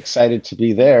just as excited to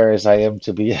be there as I am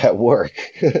to be at work.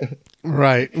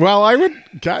 Right. Well,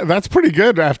 that's pretty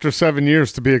good after 7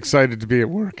 years to be excited to be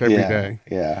at work every day.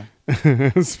 Yeah.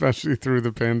 especially through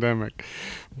the pandemic.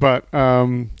 But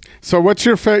so what's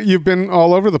your you've been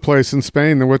all over the place in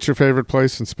Spain. And what's your favorite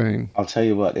place in Spain? I'll tell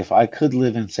you what, if I could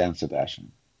live in San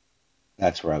Sebastian,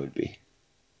 that's where I would be.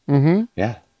 Mm-hmm.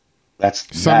 Yeah. That's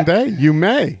someday you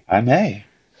may. I may.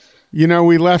 You know,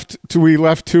 we left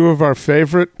two of our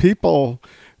favorite people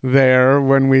there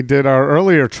when we did our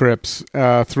earlier trips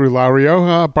through La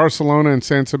Rioja, Barcelona, and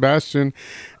San Sebastian.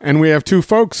 And we have two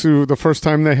folks who, the first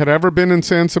time they had ever been in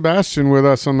San Sebastian with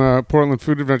us on the Portland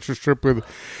Food Adventures trip with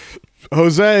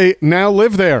Jose, now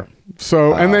live there.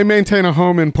 So, and they maintain a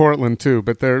home in Portland too.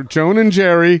 But they're Joan and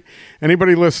Jerry.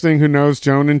 Anybody listening who knows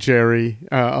Joan and Jerry,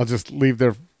 I'll just leave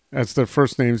their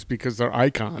first names because they're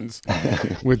icons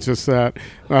with just that.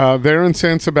 They're in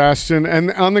San Sebastian,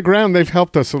 and on the ground they've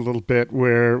helped us a little bit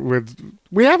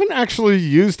we haven't actually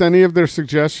used any of their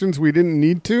suggestions. We didn't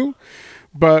need to,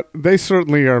 but they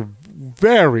certainly are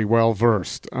very well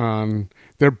versed on,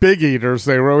 they're big eaters.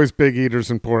 They were always big eaters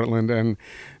in Portland, and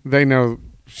they know.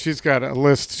 She's got a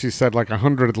list, she said, like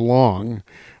 100 long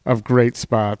of great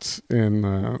spots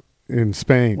in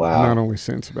Spain. Wow. Not only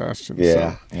San Sebastian.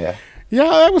 Yeah, so. yeah. Yeah,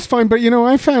 that was fine. But,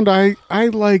 I found I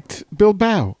liked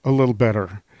Bilbao a little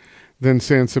better than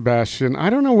San Sebastian. I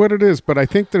don't know what it is, but I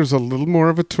think there's a little more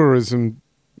of a tourism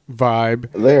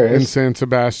vibe in San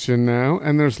Sebastian now,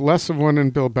 and there's less of one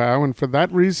in Bilbao. And for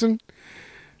that reason,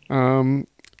 I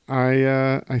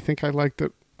think I liked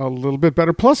it a little bit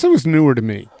better. Plus, it was newer to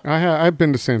me. I've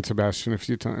been to San Sebastian a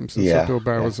few times, and so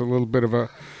Bilbao was a little bit of a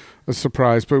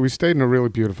surprise. But we stayed in a really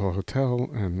beautiful hotel,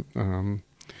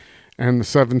 and the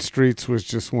Seven Streets was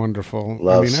just wonderful.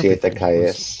 Love Siete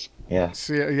Calles. Yeah.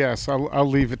 Yes, I'll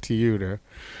leave it to you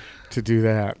to do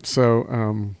that.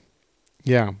 So,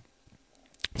 yeah.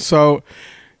 So,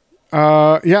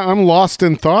 I'm lost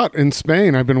in thought in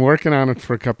Spain. I've been working on it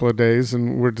for a couple of days,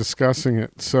 and we're discussing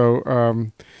it.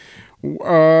 So,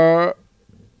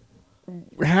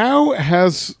 how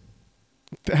has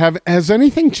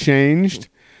anything changed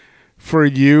for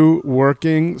you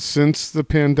working since the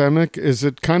pandemic? Is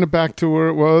it kind of back to where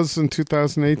it was in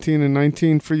 2018 and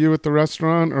 19 for you at the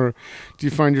restaurant, or do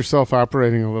you find yourself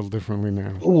operating a little differently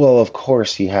now? Well, of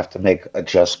course you have to make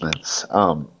adjustments.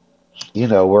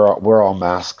 We're all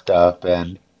masked up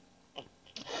and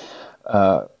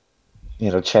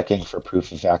checking for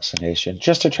proof of vaccination,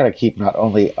 just to try to keep not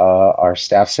only our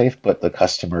staff safe, but the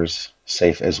customers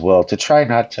safe as well, to try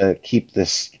not to keep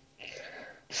this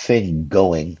thing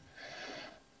going.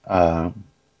 How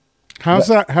is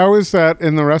that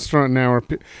in the restaurant now? Are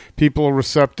people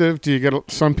receptive? Do you get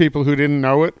some people who didn't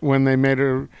know it when they made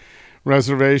a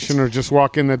reservation or just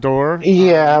walk in the door?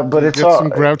 Yeah, but it's all some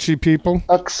grouchy people.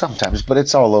 Sometimes, but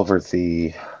it's all over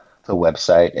the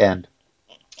website. And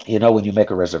when you make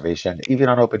a reservation, even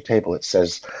on Open Table, it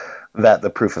says that the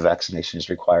proof of vaccination is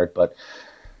required. But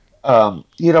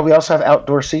we also have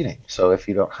outdoor seating. So if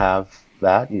you don't have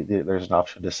that, there's an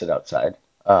option to sit outside.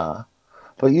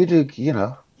 But you do,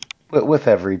 with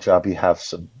every job, you have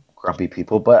some grumpy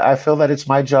people. But I feel that it's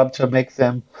my job to make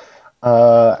them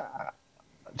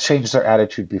change their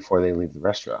attitude before they leave the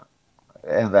restaurant.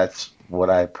 And that's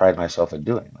what I pride myself in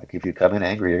doing. Like, if you come in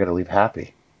angry, you're going to leave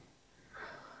happy.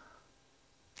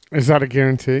 Is that a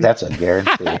guarantee? That's a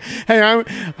guarantee.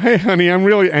 Hey, honey, I'm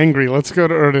really angry. Let's go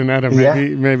to Urdaneta.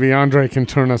 Maybe Aundre can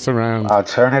turn us around. I'll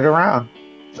turn it around.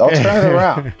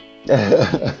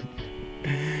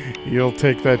 You'll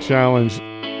take that challenge.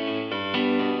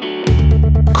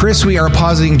 Chris, we are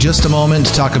pausing just a moment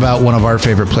to talk about one of our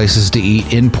favorite places to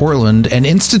eat in Portland, an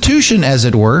institution, as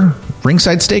it were,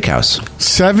 RingSide Steakhouse.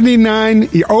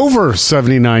 Over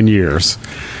 79 years.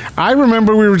 I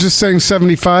remember we were just saying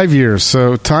 75 years,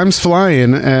 so time's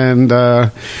flying, and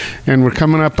we're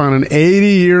coming up on an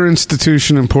 80-year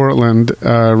institution in Portland,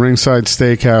 RingSide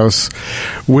Steakhouse,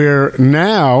 where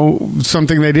now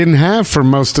something they didn't have for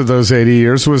most of those 80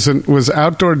 years was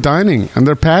outdoor dining, and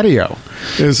their patio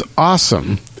is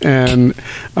awesome, and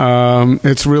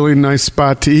it's a really nice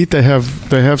spot to eat. They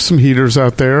have some heaters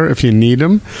out there if you need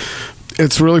them.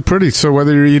 It's really pretty. So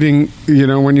whether you're eating,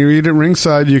 when you eat at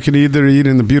RingSide, you can either eat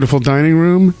in the beautiful dining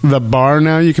room, the bar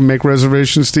now, you can make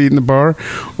reservations to eat in the bar,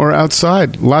 or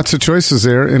outside. Lots of choices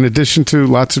there, in addition to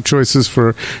lots of choices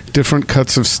for different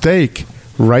cuts of steak.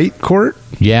 Right, Court?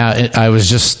 Yeah, I was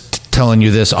just telling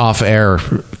you this off air,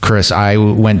 Chris. I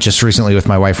went just recently with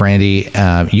my wife, Randy.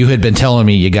 You had been telling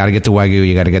me you got to get the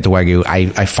Wagyu.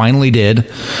 I finally did,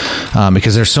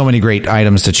 because there's so many great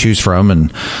items to choose from,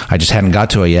 and I just hadn't got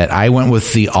to it yet. I went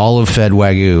with the olive-fed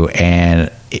Wagyu, and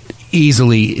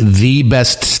easily the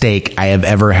best steak I have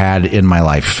ever had in my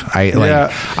life.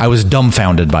 I was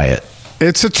dumbfounded by it.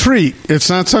 It's a treat.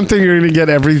 It's not something you're going to get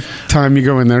every time you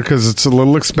go in there because it's a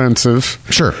little expensive.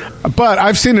 Sure. But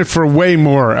I've seen it for way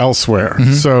more elsewhere.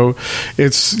 So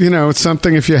it's, it's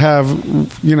something if you have,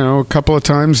 a couple of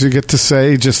times you get to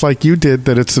say, just like you did,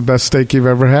 that it's the best steak you've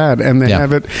ever had. And they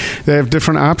have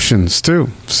different options too.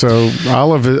 So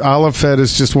olive fed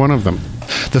is just one of them.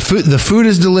 The food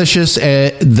is delicious.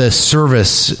 The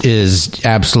service is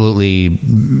absolutely,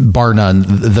 bar none,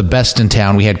 the best in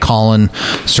town. We had Colin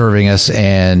serving us,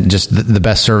 and just the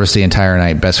best service the entire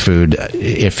night. Best food.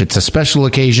 If it's a special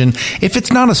occasion, if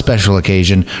it's not a special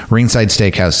occasion, RingSide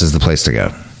Steakhouse is the place to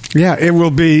go. Yeah, it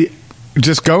will be.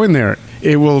 Just go in there.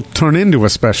 It will turn into a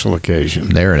special occasion.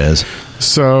 There it is.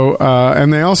 So,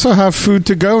 and they also have food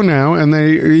to go now, and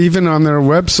they even on their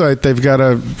website they've got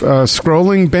a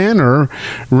scrolling banner.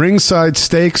 RingSide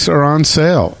steaks are on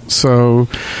sale, so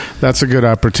that's a good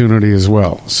opportunity as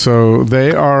well. So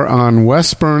they are on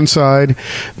West Burnside.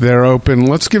 They're open.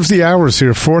 Let's give the hours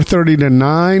here: 4:30 to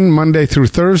 9 Monday through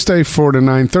Thursday, 4 to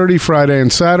 9:30 Friday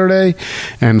and Saturday,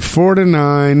 and 4 to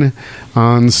 9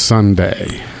 on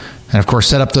Sunday. And, of course,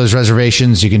 set up those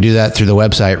reservations. You can do that through the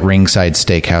website,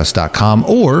 ringsidesteakhouse.com,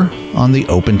 or on the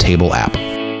Open Table app.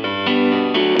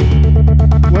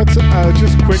 Let's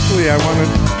just quickly, I want to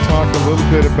talk a little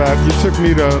bit about, you took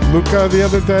me to Lucca the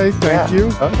other day. Thank you.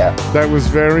 Oh, yeah. That was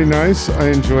very nice. I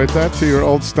enjoyed that, to your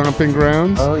old stomping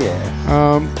grounds. Oh,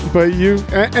 yeah. But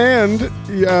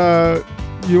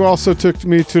you also took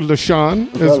me to Le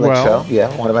Champ as well.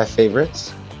 Yeah, one of my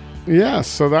favorites. Yeah,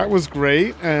 so that was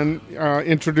great, and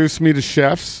introduced me to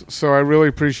chefs, so I really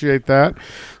appreciate that.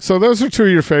 So those are two of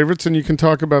your favorites, and you can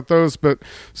talk about those, but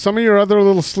some of your other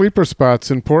little sleeper spots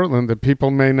in Portland that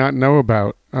people may not know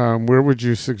about, where would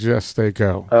you suggest they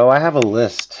go? Oh, I have a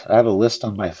list. I have a list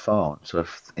on my phone, so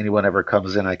if anyone ever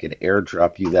comes in, I can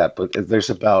airdrop you that, but there's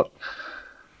about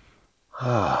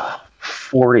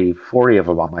 40 of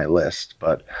them on my list,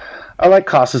 but I like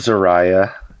Casa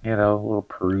Zoraya, a little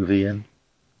Peruvian.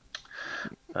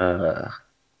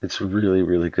 It's really,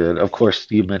 really good. Of course,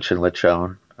 you mentioned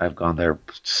Lechon. I've gone there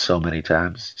so many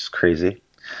times. It's crazy.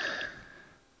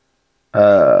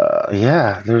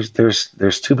 Yeah,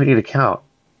 there's too many to count.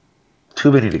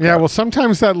 Yeah, well,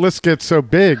 sometimes that list gets so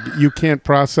big you can't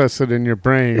process it in your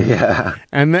brain. Yeah,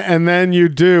 and then you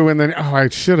do, and then I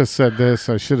should have said this.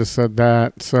 I should have said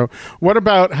that. So,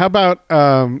 how about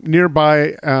nearby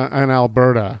in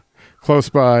Alberta, close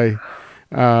by?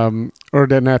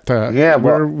 Urdaneta. Yeah,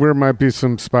 where might be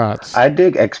some spots. I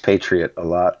dig Expatriate a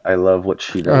lot. I love what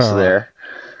she does there.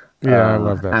 Yeah, I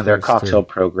love that. And their cocktail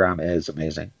program is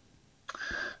amazing.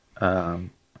 I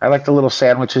like the little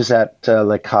sandwiches at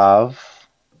Le Cave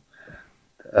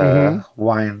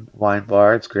wine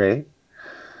bar. It's great.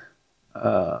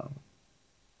 I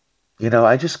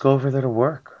just go over there to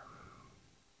work.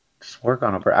 Just work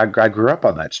on it. I grew up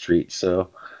on that street,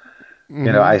 so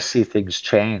I see things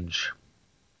change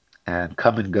and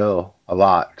come and go a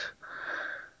lot.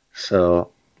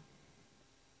 So,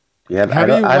 yeah. How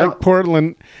do you like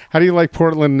Portland? How do you like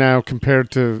Portland now compared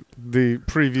to the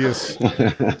previous?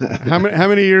 How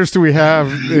many years do we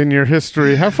have in your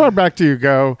history? How far back do you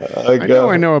go?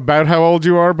 I know about how old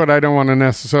you are, but I don't want to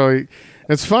necessarily.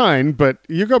 It's fine, but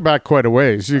you go back quite a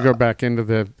ways. You go back into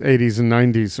the 80s and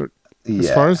 90s, or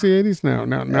as far as the 80s. No,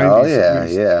 90s. Oh yeah,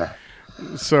 yeah.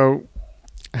 So,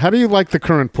 how do you like the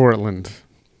current Portland?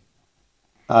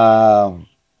 I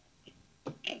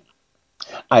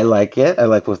like it. I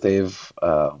like what they've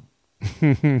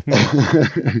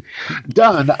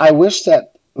done. I wish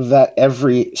that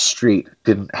every street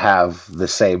didn't have the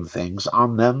same things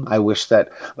on them. I wish that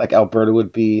like Alberta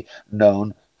would be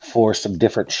known for some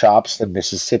different shops than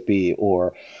Mississippi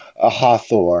or a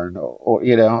Hawthorne, or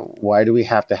why do we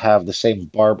have to have the same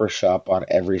barber shop on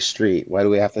every street? Why do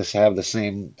we have to have the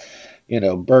same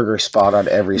burger spot on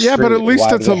every street? Yeah, but at least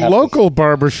it's a local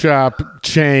barbershop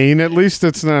chain. At least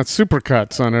it's not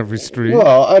Supercuts on every street.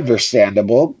 Well,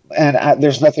 understandable. And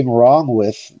there's nothing wrong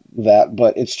with that,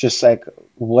 but it's just like,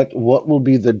 what will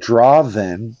be the draw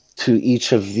then to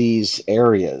each of these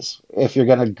areas? If you're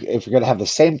gonna have the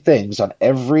same things on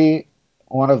every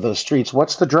one of those streets,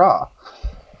 what's the draw?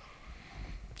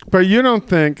 But you don't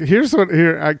think,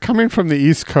 coming from the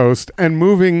East Coast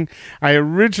and I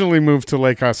originally moved to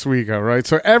Lake Oswego, right?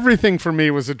 So everything for me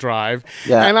was a drive.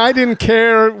 Yeah. And I didn't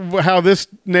care how this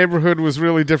neighborhood was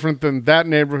really different than that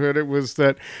neighborhood. It was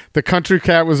that the Country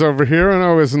Cat was over here,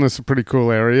 and isn't this a pretty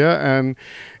cool area? And,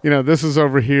 this is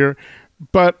over here.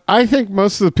 But I think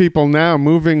most of the people now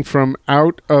moving from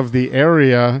out of the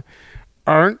area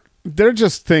they're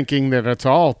just thinking that it's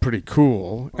all pretty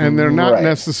cool, and they're not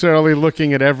necessarily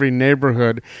looking at every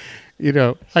neighborhood.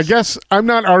 I guess I'm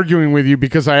not arguing with you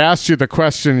because I asked you the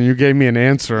question and you gave me an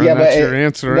answer. And that's your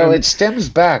answer. No, it stems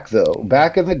back though.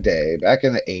 Back in the day, back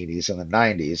in the 80s and the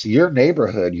 90s, your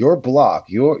neighborhood, your block,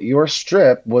 your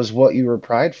strip was what you were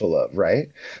prideful of, right?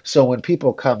 So when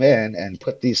people come in and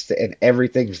put and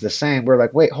everything's the same, we're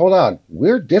like, wait, hold on,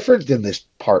 we're different than this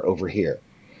part over here,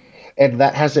 and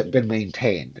that hasn't been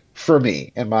maintained for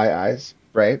me in my eyes,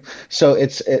 right? So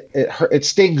it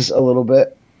stings a little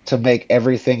bit to make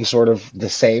everything sort of the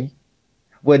same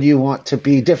when you want to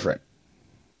be different.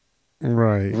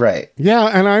 Right. Yeah,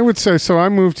 and I would say, so I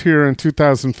moved here in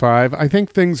 2005. I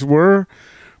think things were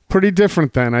pretty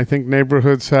different then. I think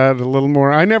neighborhoods had a little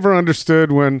more. I never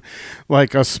understood when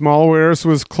like a Smallwares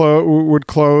would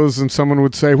close and someone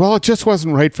would say, well, it just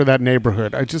wasn't right for that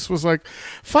neighborhood. I just was like,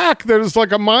 fuck, there's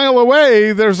like a mile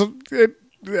away.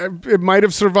 It might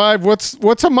have survived.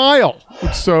 What's a mile?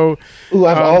 So,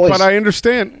 but I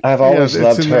understand. I've always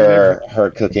loved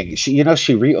her cooking.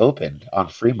 She reopened on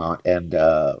Fremont and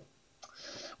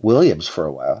Williams for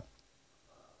a while.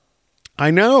 I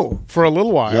know, for a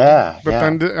little while. Yeah, but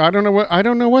then I don't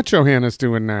know what Johanna's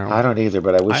doing now. I don't either,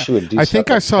 but I wish she would do. I think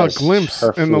I saw a glimpse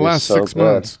in the last 6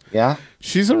 months. Yeah,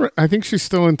 I think she's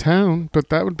still in town, but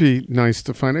that would be nice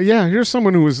to find out. Yeah, here's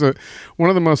someone who was one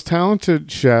of the most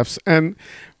talented chefs, and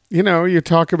you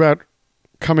talk about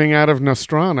coming out of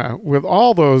Nostrana with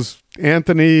all those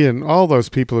Anthony and all those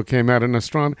people who came out of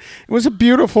Nostrana. It was a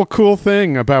beautiful, cool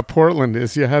thing about Portland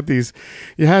is you had these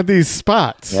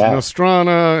spots,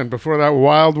 Nostrana, and before that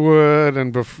Wildwood,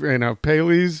 and before,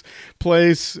 Paley's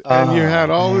place, and you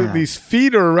had all of these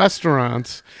feeder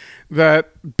restaurants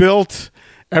that built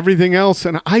everything else.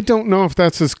 And I don't know if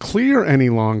that's as clear any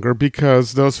longer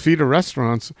because those feeder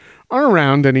restaurants aren't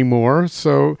around anymore.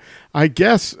 So I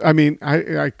guess,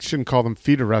 I shouldn't call them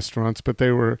feeder restaurants, but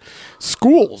they were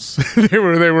schools. they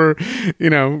were,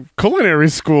 culinary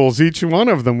schools. Each one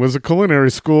of them was a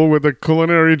culinary school with a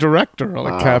culinary director,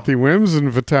 like Kathy Wims and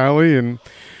Vitali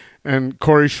and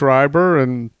Corey Schreiber.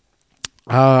 And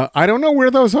I don't know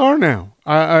where those are now.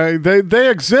 They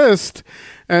exist.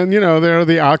 And, they're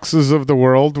the Oxes of the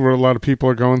world where a lot of people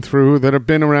are going through that have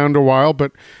been around a while,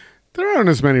 but there aren't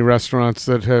as many restaurants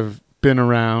that have been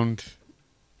around,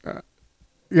 for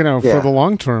the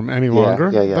long term any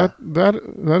longer. Yeah.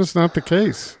 That is not the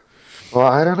case. Well,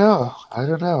 I don't know. I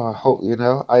hope,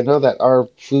 I know that our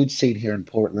food scene here in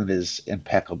Portland is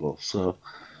impeccable. So,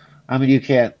 you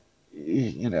can't,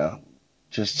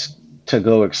 just to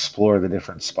go explore the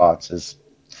different spots is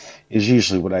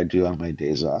usually what I do on my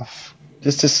days off.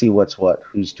 Just to see what's what,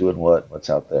 who's doing what's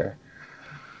out there.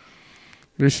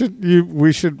 We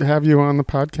should have you on the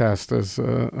podcast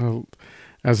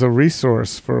as a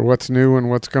resource for what's new and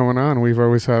what's going on. We've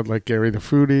always had like Gary the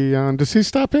Foodie on. Does he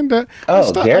stop into?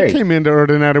 Gary. I came into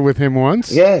Urdaneta with him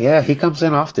once. Yeah, he comes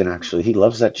in often. Actually, he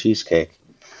loves that cheesecake.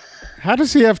 How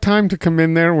does he have time to come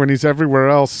in there when he's everywhere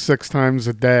else 6 times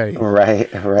a day?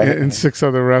 Right. In 6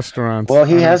 other restaurants. Well,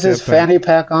 he has his fanny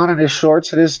pack on and his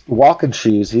shorts and his walking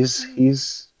shoes.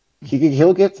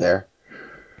 He'll get there.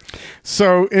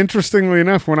 So interestingly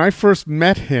enough, when I first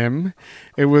met him,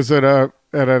 it was at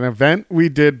an event we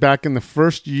did back in the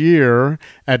first year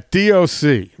at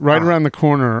DOC, right around the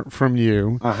corner from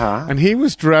you. And he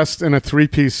was dressed in a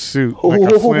 3-piece suit, like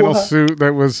a flannel suit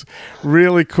that was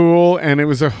really cool. And it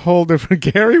was a whole different,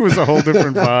 Gary was a whole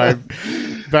different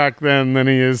vibe back then than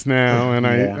he is now. And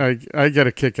I get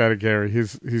a kick out of Gary.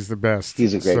 He's the best.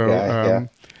 He's a great guy.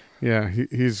 Yeah,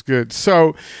 he's good.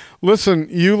 So, listen,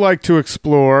 you like to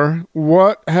explore.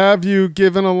 What have you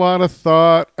given a lot of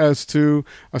thought as to,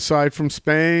 aside from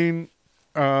Spain,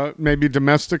 maybe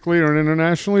domestically or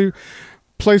internationally,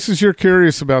 places you're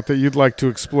curious about that you'd like to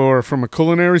explore from a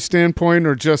culinary standpoint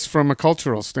or just from a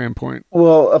cultural standpoint?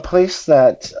 Well, a place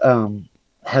that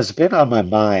has been on my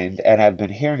mind and I've been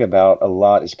hearing about a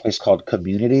lot is a place called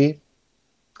Community.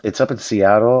 It's up in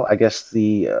Seattle. I guess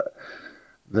the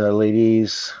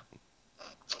ladies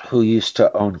who used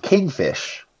to own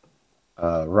Kingfish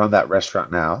run that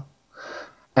restaurant now.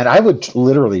 And I would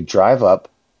literally drive up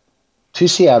to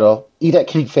Seattle, eat at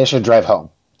Kingfish, and drive home.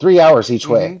 3 hours each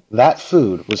way. That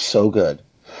food was so good.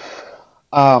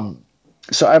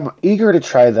 So I'm eager to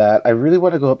try that. I really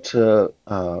want to go up to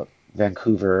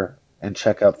Vancouver and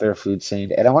check out their food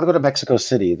scene. And I want to go to Mexico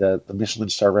City, the Michelin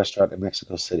star restaurant in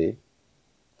Mexico City.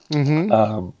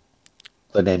 The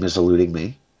name is eluding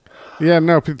me. Yeah,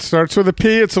 no, it starts with a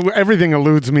P. Everything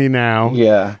eludes me now.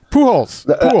 Yeah. Pujols.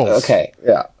 Okay,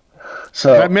 yeah.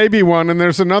 So that may be one, and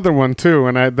there's another one too,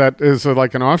 and that is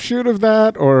like an offshoot of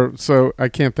that, or so I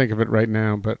can't think of it right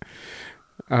now, but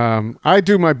I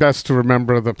do my best to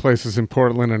remember the places in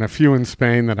Portland and a few in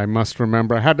Spain that I must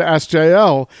remember. I had to ask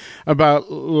JL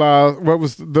about what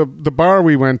was the bar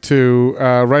we went to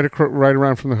right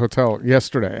around from the hotel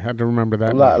yesterday. I had to remember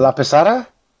that. La Pesada?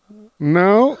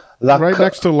 No, right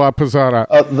next to La Posada.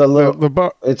 The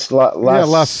bar. It's La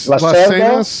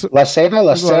Cenas. La Cena,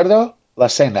 La Cerdo, La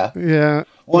Cena. Yeah.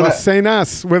 Las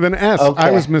Cenas with an S. Okay.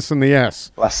 I was missing the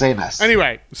S. Las Cenas.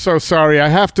 Anyway, so sorry. I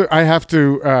have to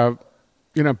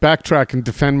backtrack and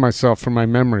defend myself from my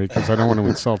memory because I don't want to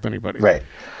insult anybody. Right.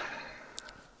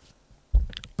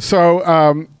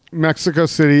 So, Mexico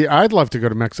City, I'd love to go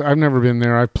to Mexico. I've never been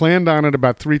there. I've planned on it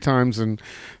about 3 times and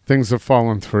things have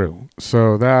fallen through.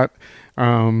 So that,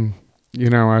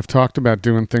 I've talked about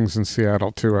doing things in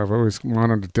Seattle too. I've always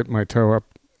wanted to dip my toe up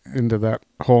into that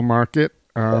whole market.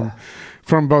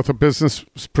 From both a business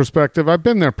perspective, I've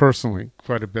been there personally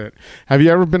quite a bit. Have you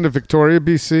ever been to Victoria,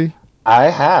 BC? I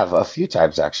have a few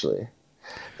times actually.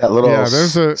 That little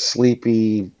there's a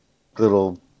sleepy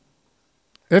little.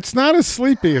 It's not as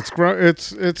sleepy.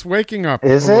 It's waking up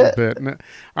Is a it? Little bit. And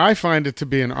I find it to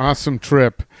be an awesome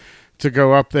trip to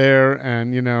go up there,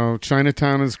 and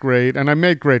Chinatown is great, and I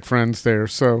make great friends there.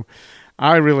 So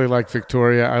I really like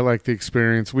Victoria. I like the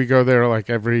experience. We go there like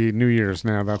every New Year's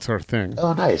now. That's our thing.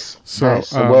 Oh, nice. So,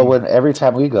 nice. Well, every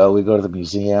time we go to the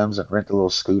museums and rent the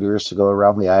little scooters to go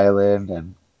around the island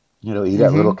and, eat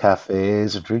at little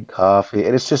cafes and drink coffee.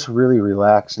 And it's just really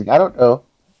relaxing. I don't know.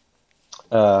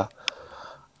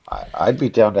 I'd be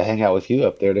down to hang out with you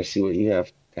up there to see what you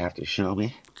have to show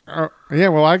me. Yeah,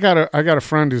 well, I got a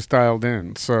friend who's dialed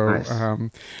in. So, nice.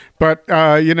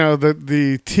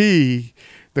 The tea.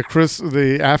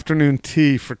 The afternoon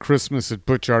tea for Christmas at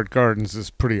Butchart Gardens is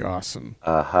pretty awesome.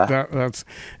 That's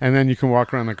and then you can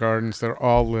walk around the gardens. They're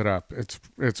all lit up.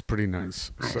 It's pretty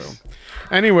nice. So,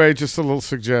 anyway, just a little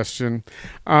suggestion.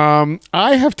 I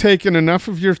have taken enough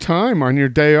of your time on your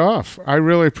day off. I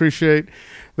really appreciate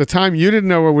the time. You didn't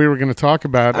know what we were going to talk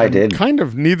about. I did. Kind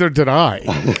of. Neither did I.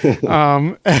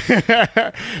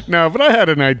 No, but I had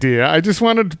an idea. I just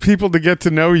wanted people to get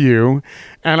to know you,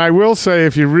 and I will say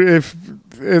if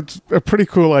it's a pretty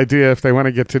cool idea if they want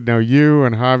to get to know you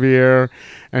and Javier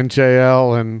and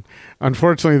JL. And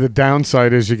unfortunately, the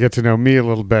downside is you get to know me a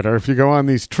little better. If you go on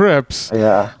these trips, we'd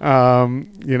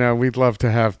love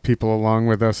to have people along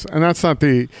with us. And that's not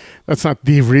the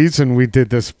reason we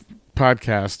did this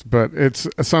podcast, but it's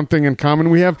something in common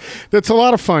we have that's a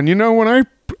lot of fun.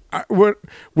 When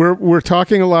we're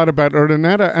talking a lot about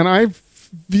Urdaneta, and I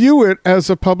view it as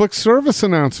a public service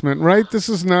announcement, right? This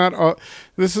is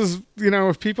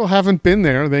if people haven't been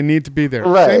there, they need to be there.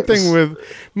 Right. Same thing with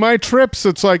my trips.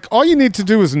 It's like all you need to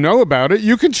do is know about it.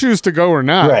 You can choose to go or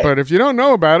not, right. But if you don't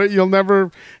know about it, you'll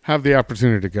never have the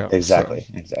opportunity to go. Exactly.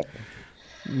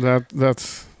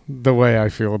 That's the way I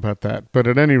feel about that. But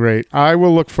at any rate, I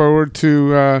will look forward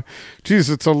to,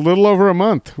 it's a little over a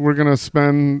month. We're going to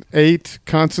spend 8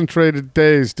 concentrated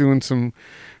days doing some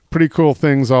pretty cool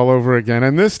things all over again.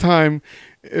 And this time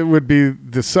it would be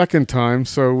the second time.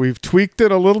 So we've tweaked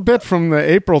it a little bit from the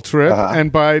April trip.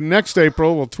 And by next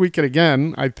April, we'll tweak it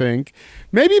again, I think.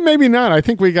 Maybe not. I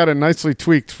think we got it nicely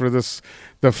tweaked for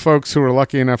the folks who are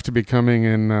lucky enough to be coming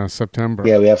in September.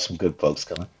 Yeah, we have some good folks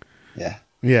coming. Yeah.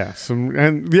 Yeah, some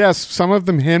of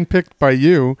them handpicked by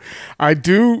you. I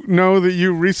do know that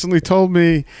you recently told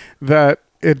me that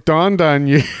it dawned on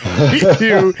you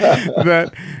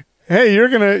that hey, you're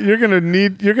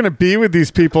gonna be with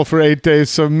these people for 8 days,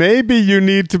 so maybe you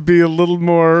need to be a little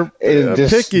more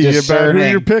picky about who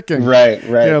you're picking. Right.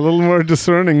 Yeah, a little more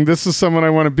discerning. This is someone I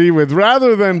want to be with,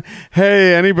 rather than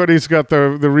hey, anybody's got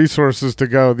the resources to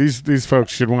go. These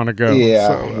folks should want to go.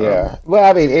 Yeah. Well,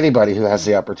 I mean, anybody who has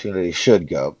the opportunity should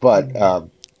go, but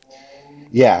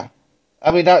yeah.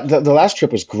 I mean, the last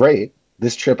trip was great.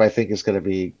 This trip, I think, is going to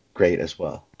be great as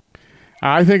well.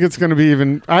 I think it's going to be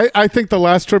even. I think the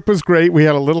last trip was great. We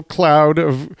had a little cloud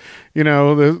of,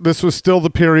 this was still the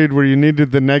period where you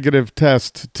needed the negative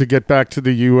test to get back to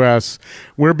the U.S.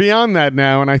 We're beyond that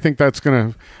now, and I think that's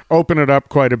going to open it up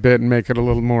quite a bit and make it a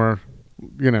little more,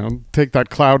 take that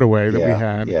cloud away that we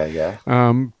had. Yeah.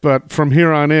 But from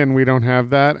here on in, we don't have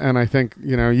that, and I think,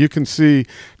 you can see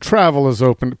travel is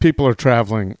open. People are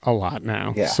traveling a lot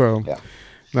now. Yeah. So. Yeah.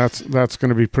 That's going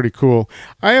to be pretty cool.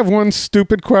 I have one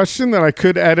stupid question that I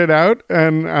could edit out.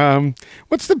 And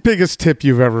what's the biggest tip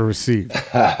you've ever received?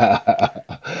 I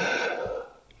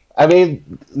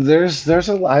mean, there's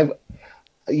a live.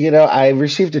 I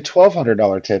received a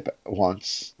 $1,200 tip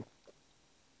once.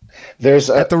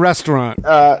 At the restaurant.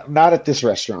 Not at this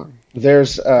restaurant.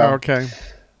 There's okay.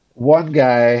 One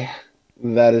guy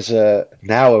that is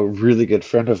now a really good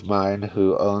friend of mine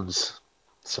who owns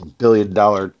some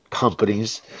billion-dollar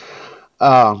companies.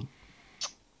 I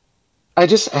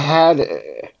just had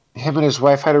him and his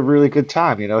wife had a really good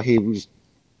time.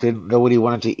 Didn't know what he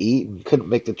wanted to eat and couldn't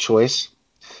make the choice.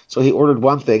 So he ordered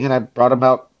one thing, and I brought him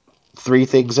out 3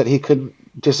 things that he couldn't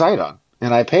decide on,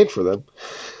 and I paid for them.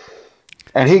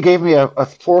 And he gave me a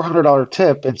 $400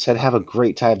 tip and said, "Have a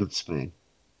great time in Spain."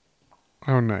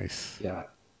 Oh, nice. Yeah.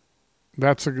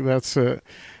 That's got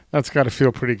to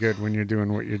feel pretty good when you're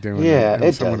doing what you're doing. Yeah, and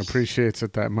it someone does. appreciates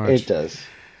it that much. It does.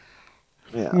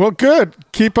 Yeah. Well, good.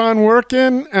 Keep on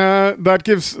working.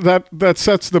 That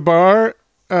sets the bar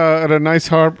at a nice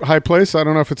high place. I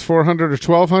don't know if it's 400 or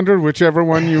 1,200, whichever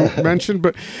one you mentioned,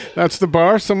 but that's the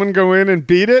bar. Someone go in and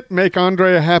beat it, make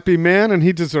Aundre a happy man, and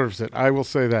he deserves it. I will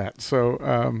say that.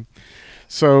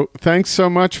 So thanks so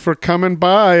much for coming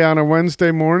by on a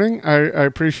Wednesday morning. I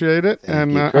appreciate it.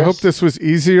 Thank you, I hope this was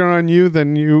easier on you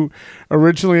than you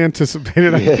originally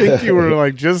anticipated. I think you were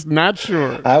just not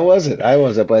sure. I wasn't,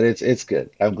 but it's good.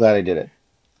 I'm glad I did it.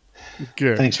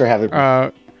 Good. Thanks for having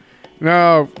me.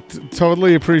 No,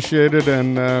 totally appreciate it,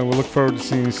 and we'll look forward to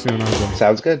seeing you soon.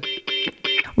 Sounds good.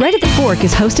 Right at the Fork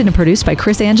is hosted and produced by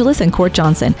Chris Angelus and Court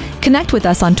Johnson. Connect with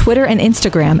us on Twitter and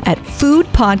Instagram at Food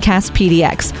Podcast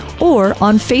PDX or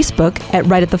on Facebook at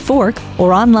Right at the Fork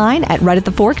or online at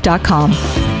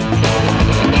rightatthefork.com.